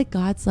 But I feel like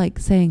God's like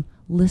saying,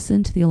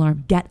 listen to the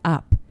alarm. Get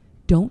up.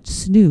 Don't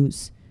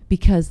snooze,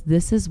 because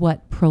this is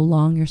what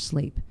prolong your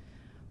sleep.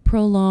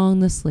 Prolong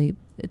the sleep.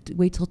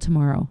 Wait till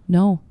tomorrow.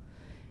 No.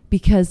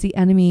 Because the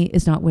enemy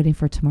is not waiting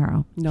for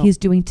tomorrow. No. He's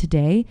doing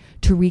today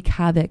to wreak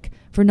havoc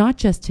for not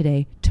just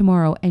today,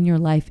 tomorrow, and your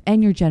life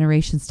and your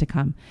generations to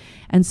come.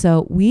 And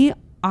so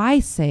I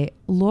say,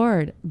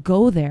 Lord,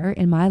 go there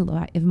in my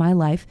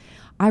life.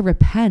 I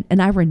repent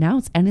and I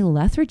renounce any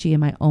lethargy in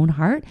my own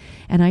heart,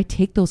 and I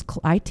take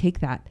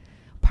that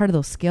part of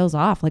those scales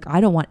off. Like,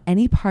 I don't want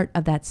any part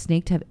of that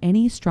snake to have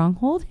any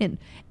stronghold in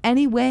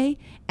any way,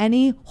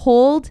 any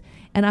hold.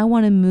 And I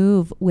want to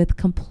move with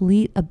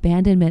complete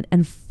abandonment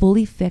and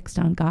fully fixed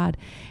on God.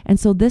 And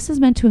so this is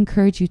meant to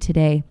encourage you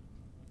today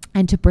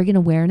and to bring an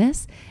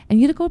awareness, and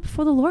you to go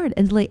before the Lord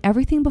and lay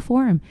everything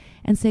before him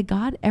and say,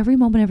 God, every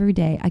moment, every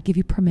day, I give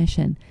you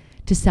permission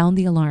to sound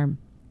the alarm,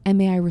 and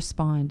may I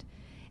respond.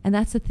 And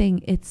that's the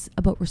thing. It's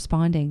about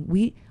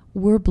responding.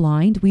 We're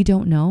blind. We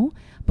don't know.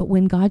 But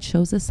when God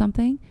shows us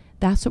something,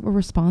 that's what we're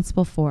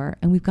responsible for.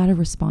 And we've got to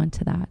respond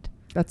to that.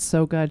 That's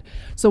so good.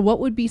 So what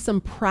would be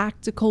some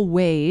practical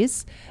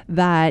ways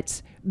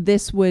that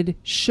this would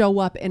show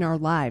up in our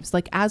lives.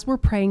 Like as we're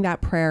praying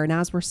that prayer and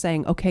as we're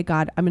saying, okay,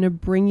 God, I'm going to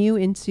bring you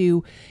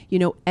into,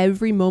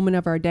 every moment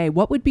of our day.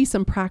 What would be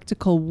some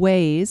practical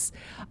ways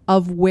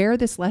of where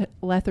this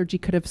lethargy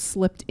could have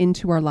slipped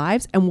into our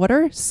lives? And what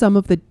are some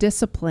of the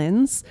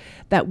disciplines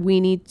that we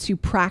need to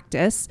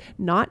practice,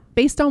 not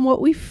based on what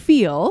we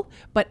feel,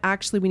 but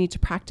actually we need to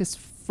practice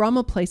from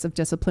a place of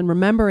discipline,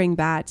 remembering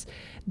that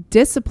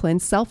discipline,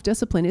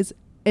 self-discipline is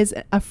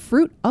a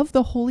fruit of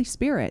the Holy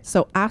Spirit.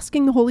 So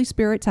asking the Holy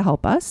Spirit to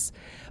help us,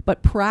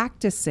 but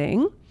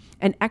practicing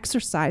and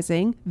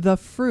exercising the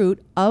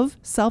fruit of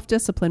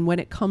self-discipline when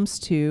it comes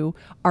to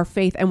our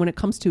faith and when it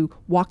comes to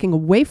walking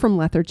away from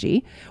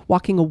lethargy,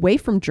 walking away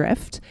from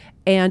drift,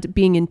 and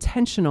being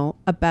intentional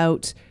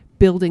about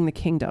building the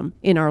kingdom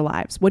in our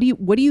lives. What do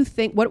you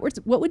think? What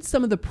would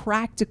some of the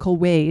practical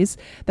ways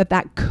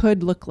that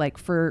could look like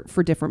for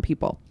different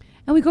people?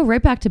 And we go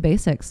right back to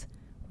basics: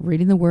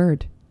 reading the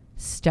Word,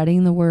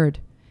 studying the Word.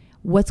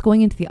 What's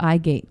going into the eye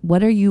gate?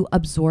 What are you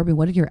absorbing?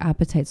 What are your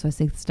appetites? So I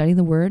say, studying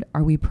the Word.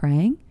 Are we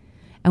praying?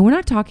 And we're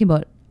not talking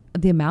about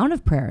the amount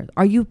of prayer.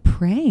 Are you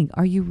praying?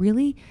 Are you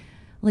really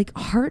like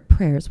heart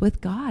prayers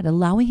with God,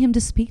 allowing Him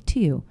to speak to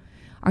you?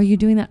 Are you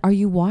doing that? Are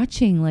you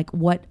watching? Like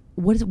what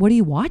are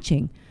you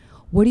watching?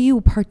 What are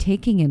you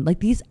partaking in? Like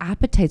these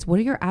appetites, what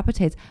are your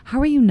appetites? How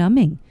are you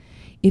numbing?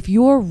 If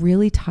you're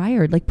really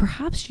tired, like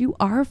perhaps you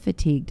are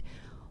fatigued,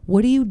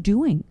 what are you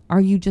doing? Are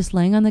you just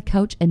laying on the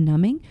couch and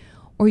numbing?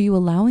 Or are you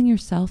allowing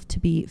yourself to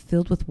be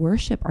filled with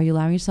worship? Are you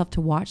allowing yourself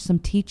to watch some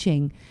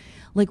teaching?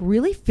 Like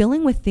really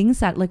filling with things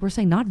that, like we're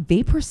saying, not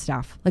vapor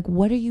stuff. Like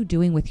what are you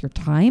doing with your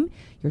time,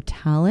 your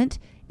talent,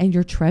 and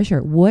your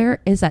treasure?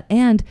 Where is that?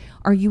 And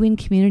are you in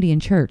community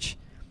in church?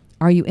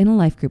 Are you in a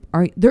life group?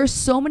 There are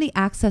so many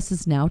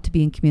accesses now to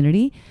be in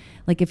community.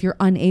 Like if you're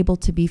unable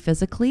to be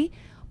physically,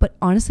 but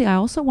honestly, I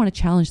also want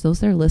to challenge those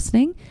that are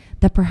listening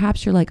that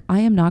perhaps you're like, I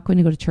am not going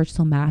to go to church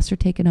till masks are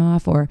taken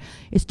off, or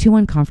it's too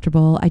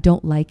uncomfortable. I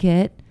don't like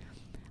it.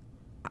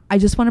 I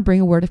just want to bring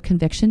a word of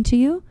conviction to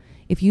you.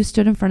 If you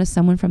stood in front of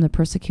someone from the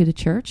persecuted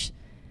church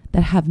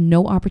that have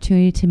no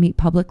opportunity to meet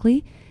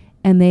publicly,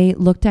 and they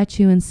looked at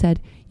you and said,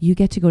 you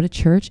get to go to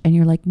church, and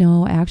you're like,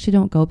 no, I actually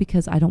don't go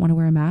because I don't want to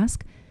wear a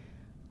mask.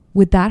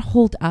 Would that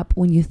hold up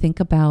when you think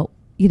about,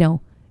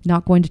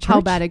 not going to church?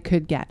 How bad it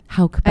could get.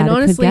 How bad and it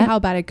honestly, could get. how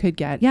bad it could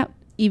get. Yeah.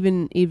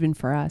 Even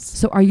for us.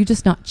 So are you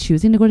just not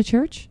choosing to go to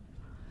church?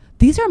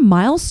 These are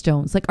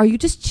milestones. Like, are you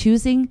just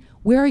choosing?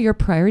 Where are your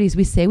priorities?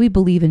 We say we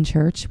believe in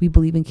church. We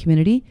believe in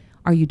community.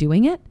 Are you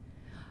doing it?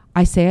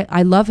 I say it.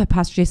 I love how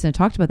Pastor Jason had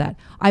talked about that.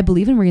 I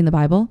believe in reading the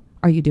Bible.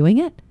 Are you doing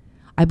it?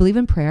 I believe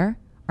in prayer.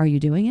 Are you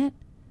doing it?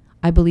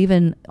 I believe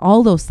in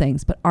all those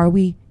things, but are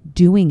we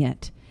doing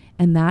it?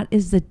 And that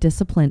is the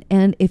discipline.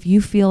 And if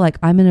you feel like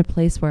I'm in a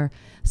place where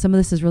some of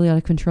this is really out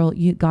of control,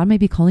 God may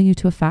be calling you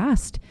to a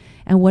fast.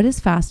 And what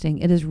is fasting?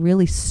 It is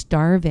really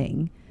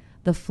starving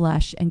the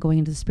flesh and going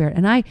into the spirit.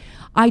 And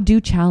I do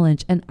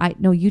challenge, and I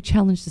know you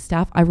challenge the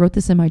staff. I wrote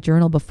this in my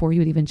journal before you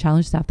would even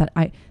challenge staff,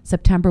 that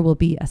September will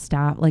be a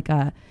staff,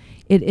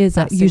 it is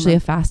usually a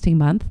fasting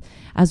month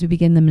as we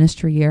begin the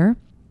ministry year.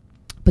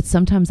 But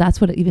sometimes that's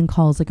what it even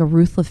calls like a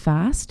ruthless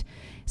fast.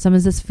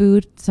 Sometimes it's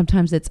food.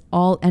 Sometimes it's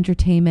all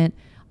entertainment.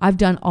 I've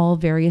done all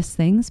various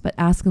things, but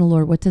asking the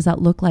Lord, what does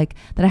that look like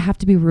that I have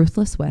to be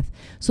ruthless with?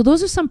 So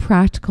those are some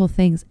practical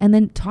things. And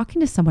then talking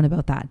to someone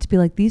about that, to be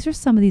like, these are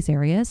some of these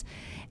areas,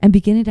 and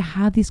beginning to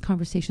have these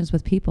conversations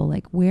with people.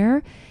 Like,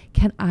 where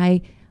can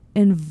I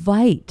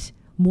invite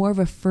more of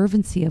a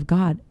fervency of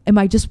God? Am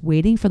I just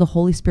waiting for the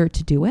Holy Spirit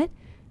to do it?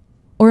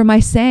 Or am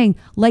I saying,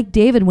 like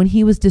David, when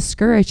he was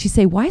discouraged, he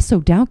say, why so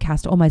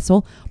downcast, O my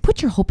soul?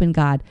 Put your hope in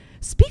God.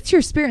 Speak to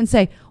your spirit and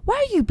say, why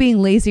are you being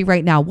lazy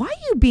right now? Why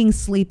are you being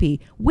sleepy?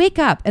 Wake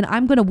up, and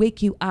I'm going to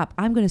wake you up.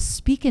 I'm going to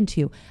speak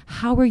into you.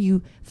 How are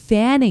you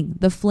fanning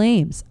the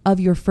flames of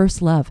your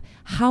first love?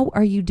 How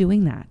are you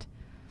doing that?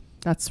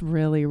 That's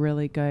really,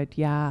 really good.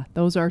 Yeah,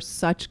 those are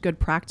such good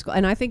practical.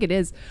 And I think it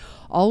is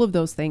all of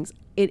those things.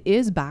 It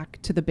is back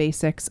to the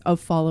basics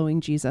of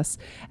following Jesus,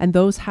 and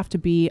those have to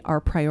be our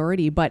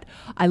priority. But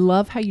I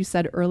love how you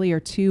said earlier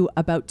too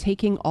about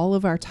taking all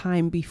of our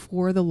time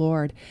before the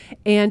Lord.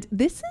 And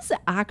this is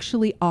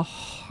actually a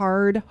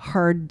hard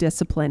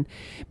discipline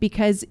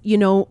because,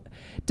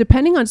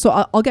 depending on,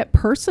 so I'll get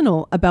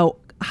personal about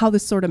how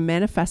this sort of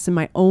manifests in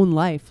my own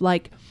life.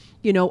 Like,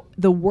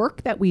 the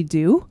work that we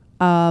do,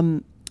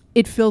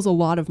 it fills a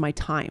lot of my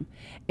time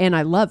and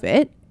I love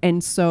it.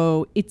 And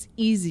so it's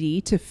easy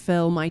to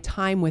fill my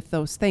time with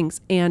those things.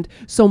 And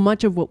so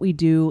much of what we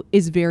do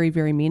is very,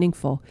 very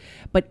meaningful.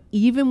 But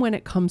even when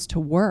it comes to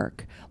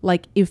work,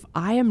 like if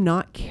I am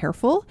not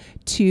careful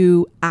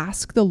to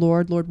ask the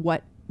Lord,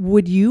 what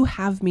would you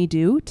have me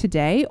do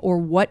today? Or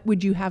what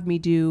would you have me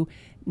do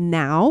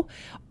now?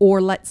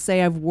 Or let's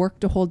say I've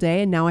worked a whole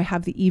day and now I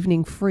have the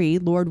evening free.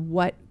 Lord,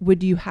 what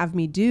would you have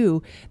me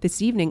do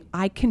this evening?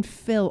 I can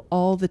fill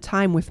all the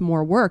time with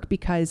more work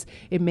because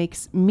it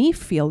makes me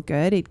feel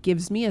good. It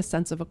gives me a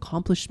sense of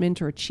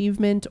accomplishment or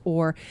achievement,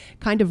 or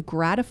kind of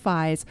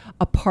gratifies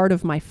a part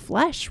of my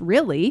flesh,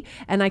 really.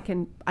 And I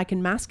can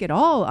mask it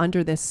all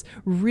under this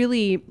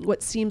really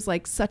what seems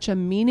like such a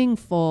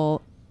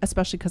meaningful,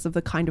 especially because of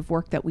the kind of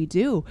work that we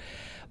do.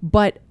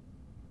 But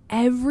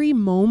every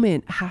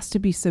moment has to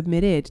be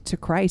submitted to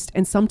Christ.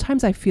 And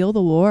sometimes I feel the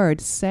Lord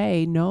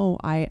say, no,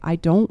 I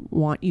don't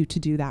want you to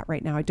do that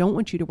right now. I don't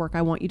want you to work.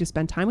 I want you to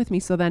spend time with me.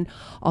 So then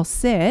I'll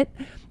sit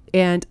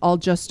and I'll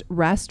just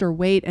rest or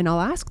wait. And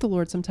I'll ask the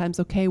Lord sometimes,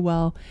 okay,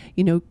 well,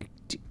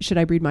 should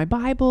I read my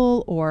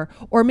Bible? Or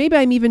maybe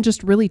I'm even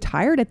just really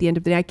tired at the end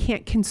of the day. I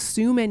can't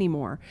consume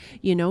anymore,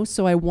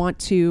 so I want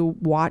to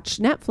watch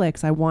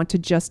Netflix. I want to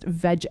just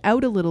veg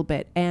out a little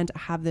bit and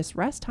have this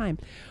rest time.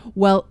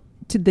 Well,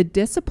 to the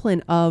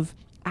discipline of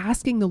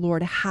asking the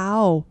Lord,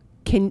 how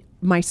can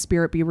my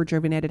spirit be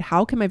rejuvenated?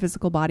 How can my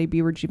physical body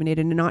be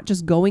rejuvenated? And not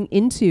just going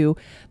into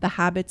the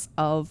habits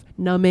of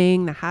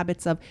numbing, the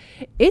habits of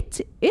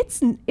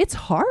it's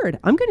hard.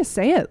 I'm going to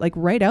say it like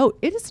right out.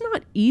 It is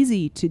not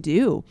easy to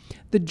do.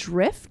 The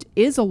drift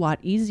is a lot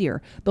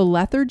easier. The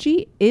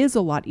lethargy is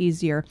a lot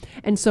easier.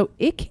 And so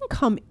it can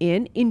come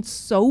in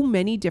so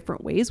many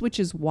different ways, which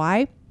is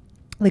why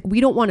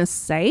we don't want to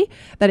say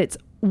that it's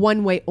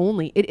one way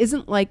only. It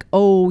isn't like,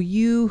 oh,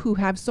 you who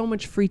have so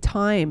much free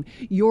time,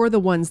 you're the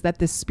ones that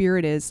this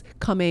spirit is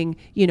coming,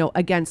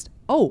 against.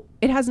 Oh,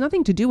 it has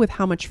nothing to do with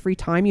how much free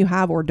time you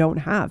have or don't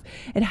have.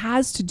 It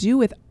has to do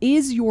with,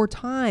 is your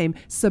time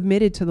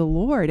submitted to the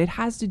Lord? It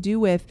has to do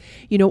with,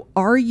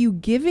 are you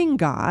giving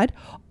God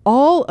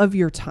all of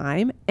your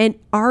time, and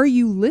are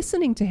you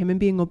listening to him and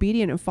being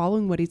obedient and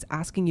following what he's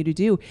asking you to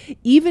do?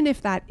 Even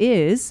if that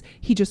is,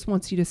 he just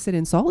wants you to sit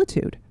in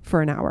solitude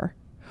for an hour.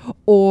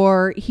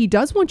 Or he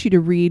does want you to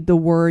read the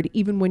word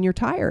even when you're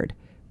tired.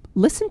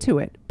 Listen to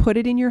it, put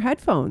it in your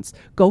headphones,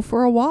 go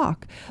for a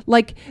walk.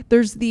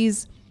 There's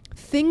these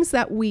things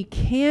that we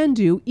can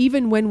do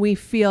even when we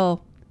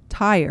feel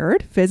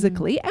tired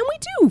physically, and we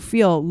do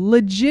feel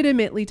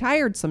legitimately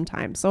tired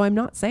sometimes. So I'm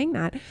not saying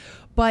that,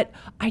 but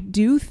I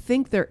do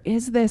think there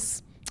is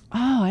this,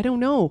 I don't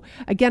know.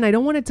 Again, I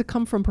don't want it to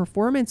come from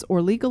performance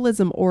or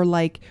legalism or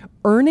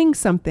earning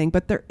something,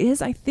 but there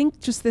is, I think,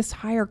 just this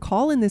higher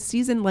call in this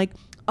season,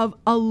 of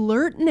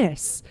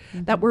alertness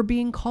that we're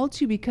being called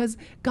to, because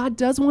God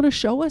does want to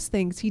show us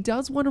things. He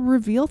does want to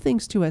reveal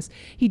things to us.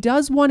 He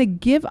does want to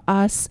give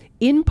us,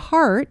 in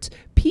part,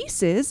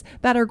 pieces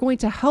that are going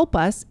to help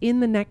us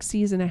in the next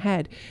season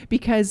ahead.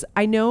 Because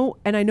I know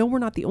we're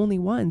not the only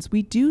ones.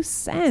 We do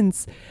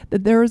sense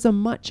that there is a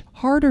much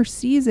harder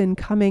season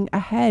coming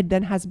ahead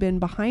than has been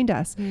behind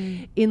us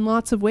in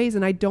lots of ways.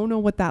 And I don't know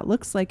what that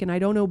looks like. And I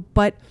don't know,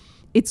 but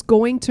it's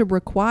going to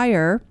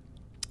require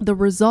the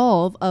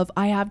resolve of,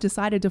 I have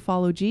decided to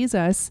follow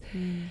Jesus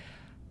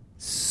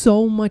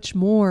so much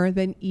more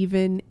than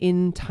even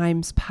in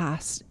times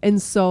past. And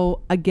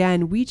so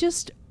again, we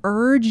just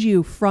urge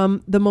you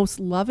from the most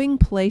loving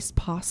place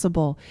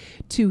possible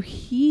to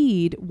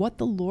heed what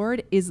the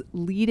Lord is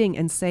leading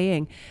and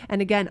saying.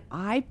 And again,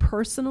 I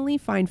personally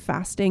find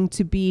fasting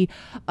to be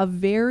a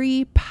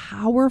very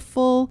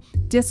powerful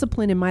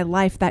discipline in my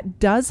life that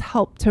does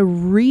help to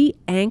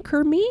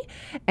re-anchor me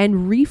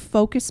and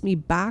refocus me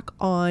back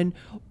on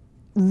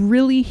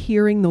really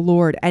hearing the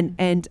Lord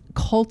and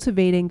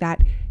cultivating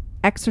that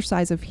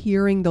exercise of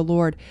hearing the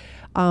Lord,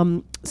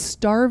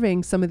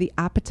 starving some of the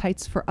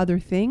appetites for other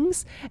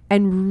things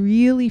and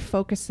really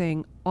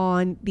focusing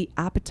on the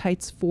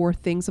appetites for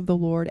things of the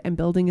Lord and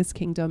building his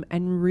kingdom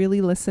and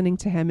really listening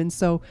to him. And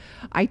so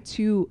I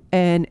too,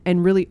 and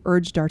really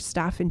urged our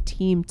staff and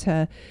team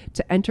to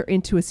enter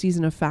into a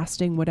season of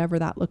fasting, whatever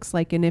that looks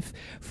like. And if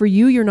for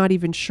you, you're not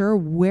even sure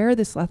where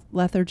this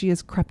lethargy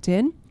has crept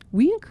in,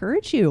 we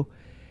encourage you.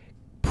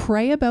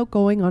 Pray about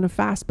going on a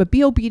fast, but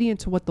be obedient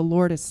to what the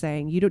Lord is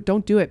saying. You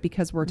don't do it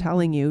because we're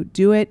telling you.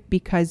 Do it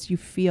because you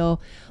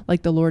feel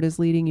like the Lord is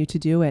leading you to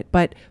do it.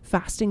 But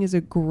fasting is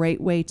a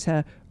great way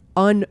to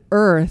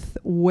unearth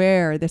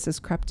where this has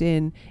crept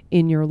in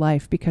your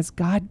life, because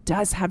God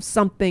does have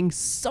something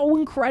so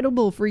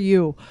incredible for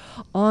you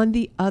on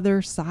the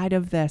other side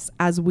of this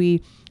as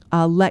we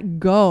let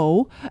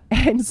go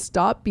and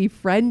stop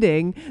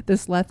befriending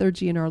this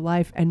lethargy in our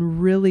life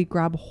and really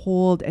grab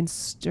hold and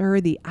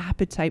stir the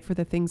appetite for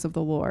the things of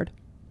the Lord.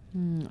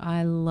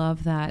 I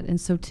love that.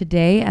 And so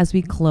today, as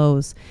we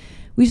close,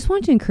 we just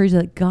want to encourage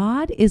that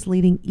God is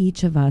leading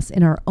each of us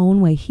in our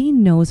own way. He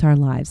knows our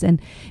lives.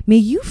 And may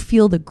you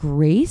feel the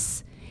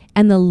grace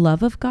and the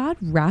love of God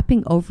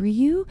wrapping over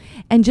you,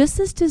 and just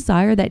this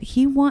desire that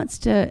he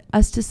wants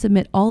us to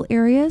submit all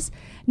areas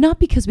not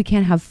because we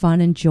can't have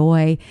fun and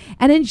joy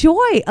and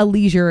enjoy a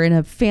leisure and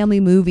a family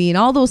movie and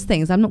all those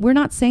things. We're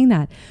not saying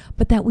that,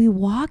 but that we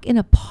walk in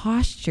a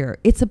posture.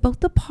 It's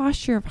about the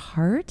posture of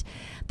heart,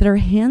 that our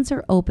hands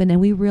are open and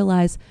we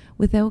realize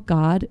without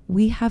God,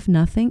 we have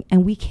nothing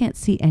and we can't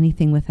see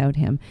anything without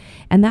him.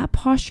 And that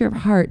posture of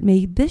heart,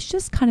 may this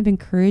just kind of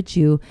encourage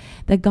you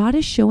that God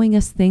is showing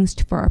us things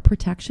for our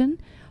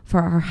protection,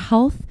 for our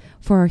health,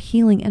 for our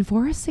healing, and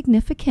for our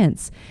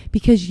significance,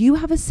 because you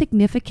have a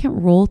significant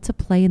role to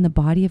play in the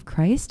body of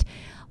Christ.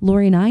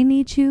 Lori and I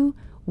need you.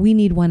 We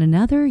need one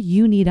another.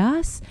 You need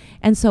us.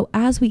 And so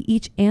as we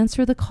each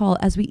answer the call,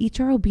 as we each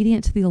are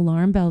obedient to the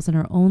alarm bells in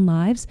our own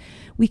lives,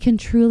 we can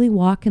truly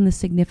walk in the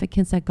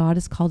significance that God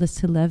has called us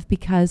to live,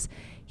 because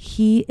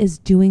he is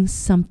doing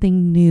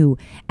something new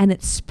and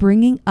it's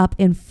springing up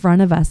in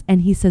front of us.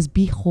 And he says,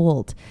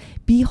 behold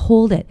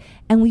it.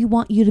 And we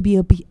want you to be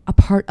a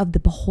part of the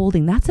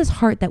beholding. That's his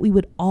heart, that we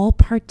would all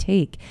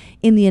partake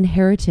in the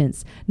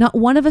inheritance. Not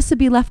one of us would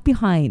be left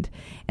behind.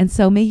 And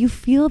so may you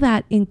feel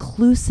that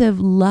inclusive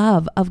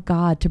love of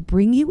God to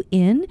bring you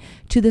in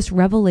to this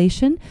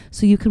revelation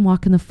so you can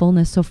walk in the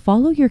fullness. So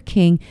follow your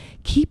King.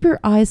 Keep your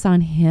eyes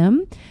on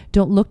him.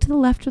 Don't look to the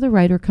left or the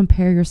right or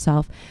compare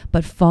yourself,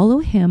 but follow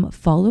him,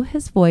 follow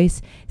his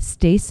voice,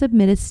 stay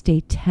submitted,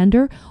 stay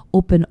tender,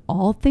 open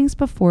all things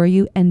before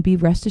you, and be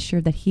rest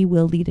assured that he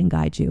will lead and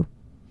guide you.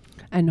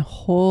 And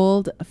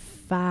hold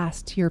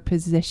fast to your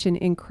position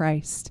in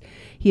Christ.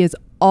 He has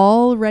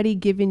already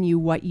given you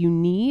what you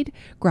need.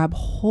 Grab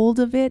hold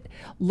of it.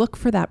 Look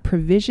for that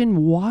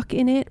provision. Walk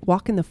in it.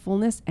 Walk in the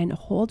fullness and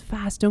hold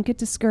fast. Don't get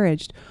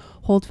discouraged.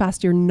 Hold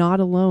fast. You're not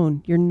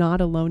alone. You're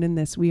not alone in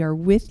this. We are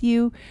with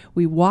you.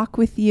 We walk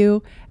with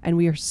you. And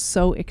we are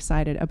so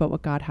excited about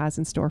what God has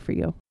in store for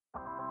you.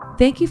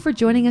 Thank you for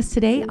joining us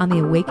today on the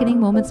Awakening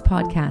Moments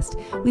podcast.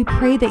 We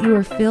pray that you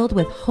are filled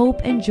with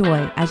hope and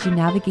joy as you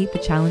navigate the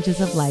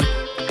challenges of life.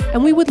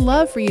 And we would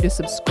love for you to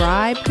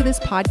subscribe to this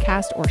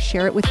podcast or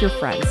share it with your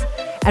friends.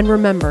 And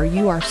remember,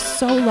 you are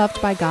so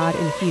loved by God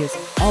and he is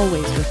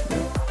always with you.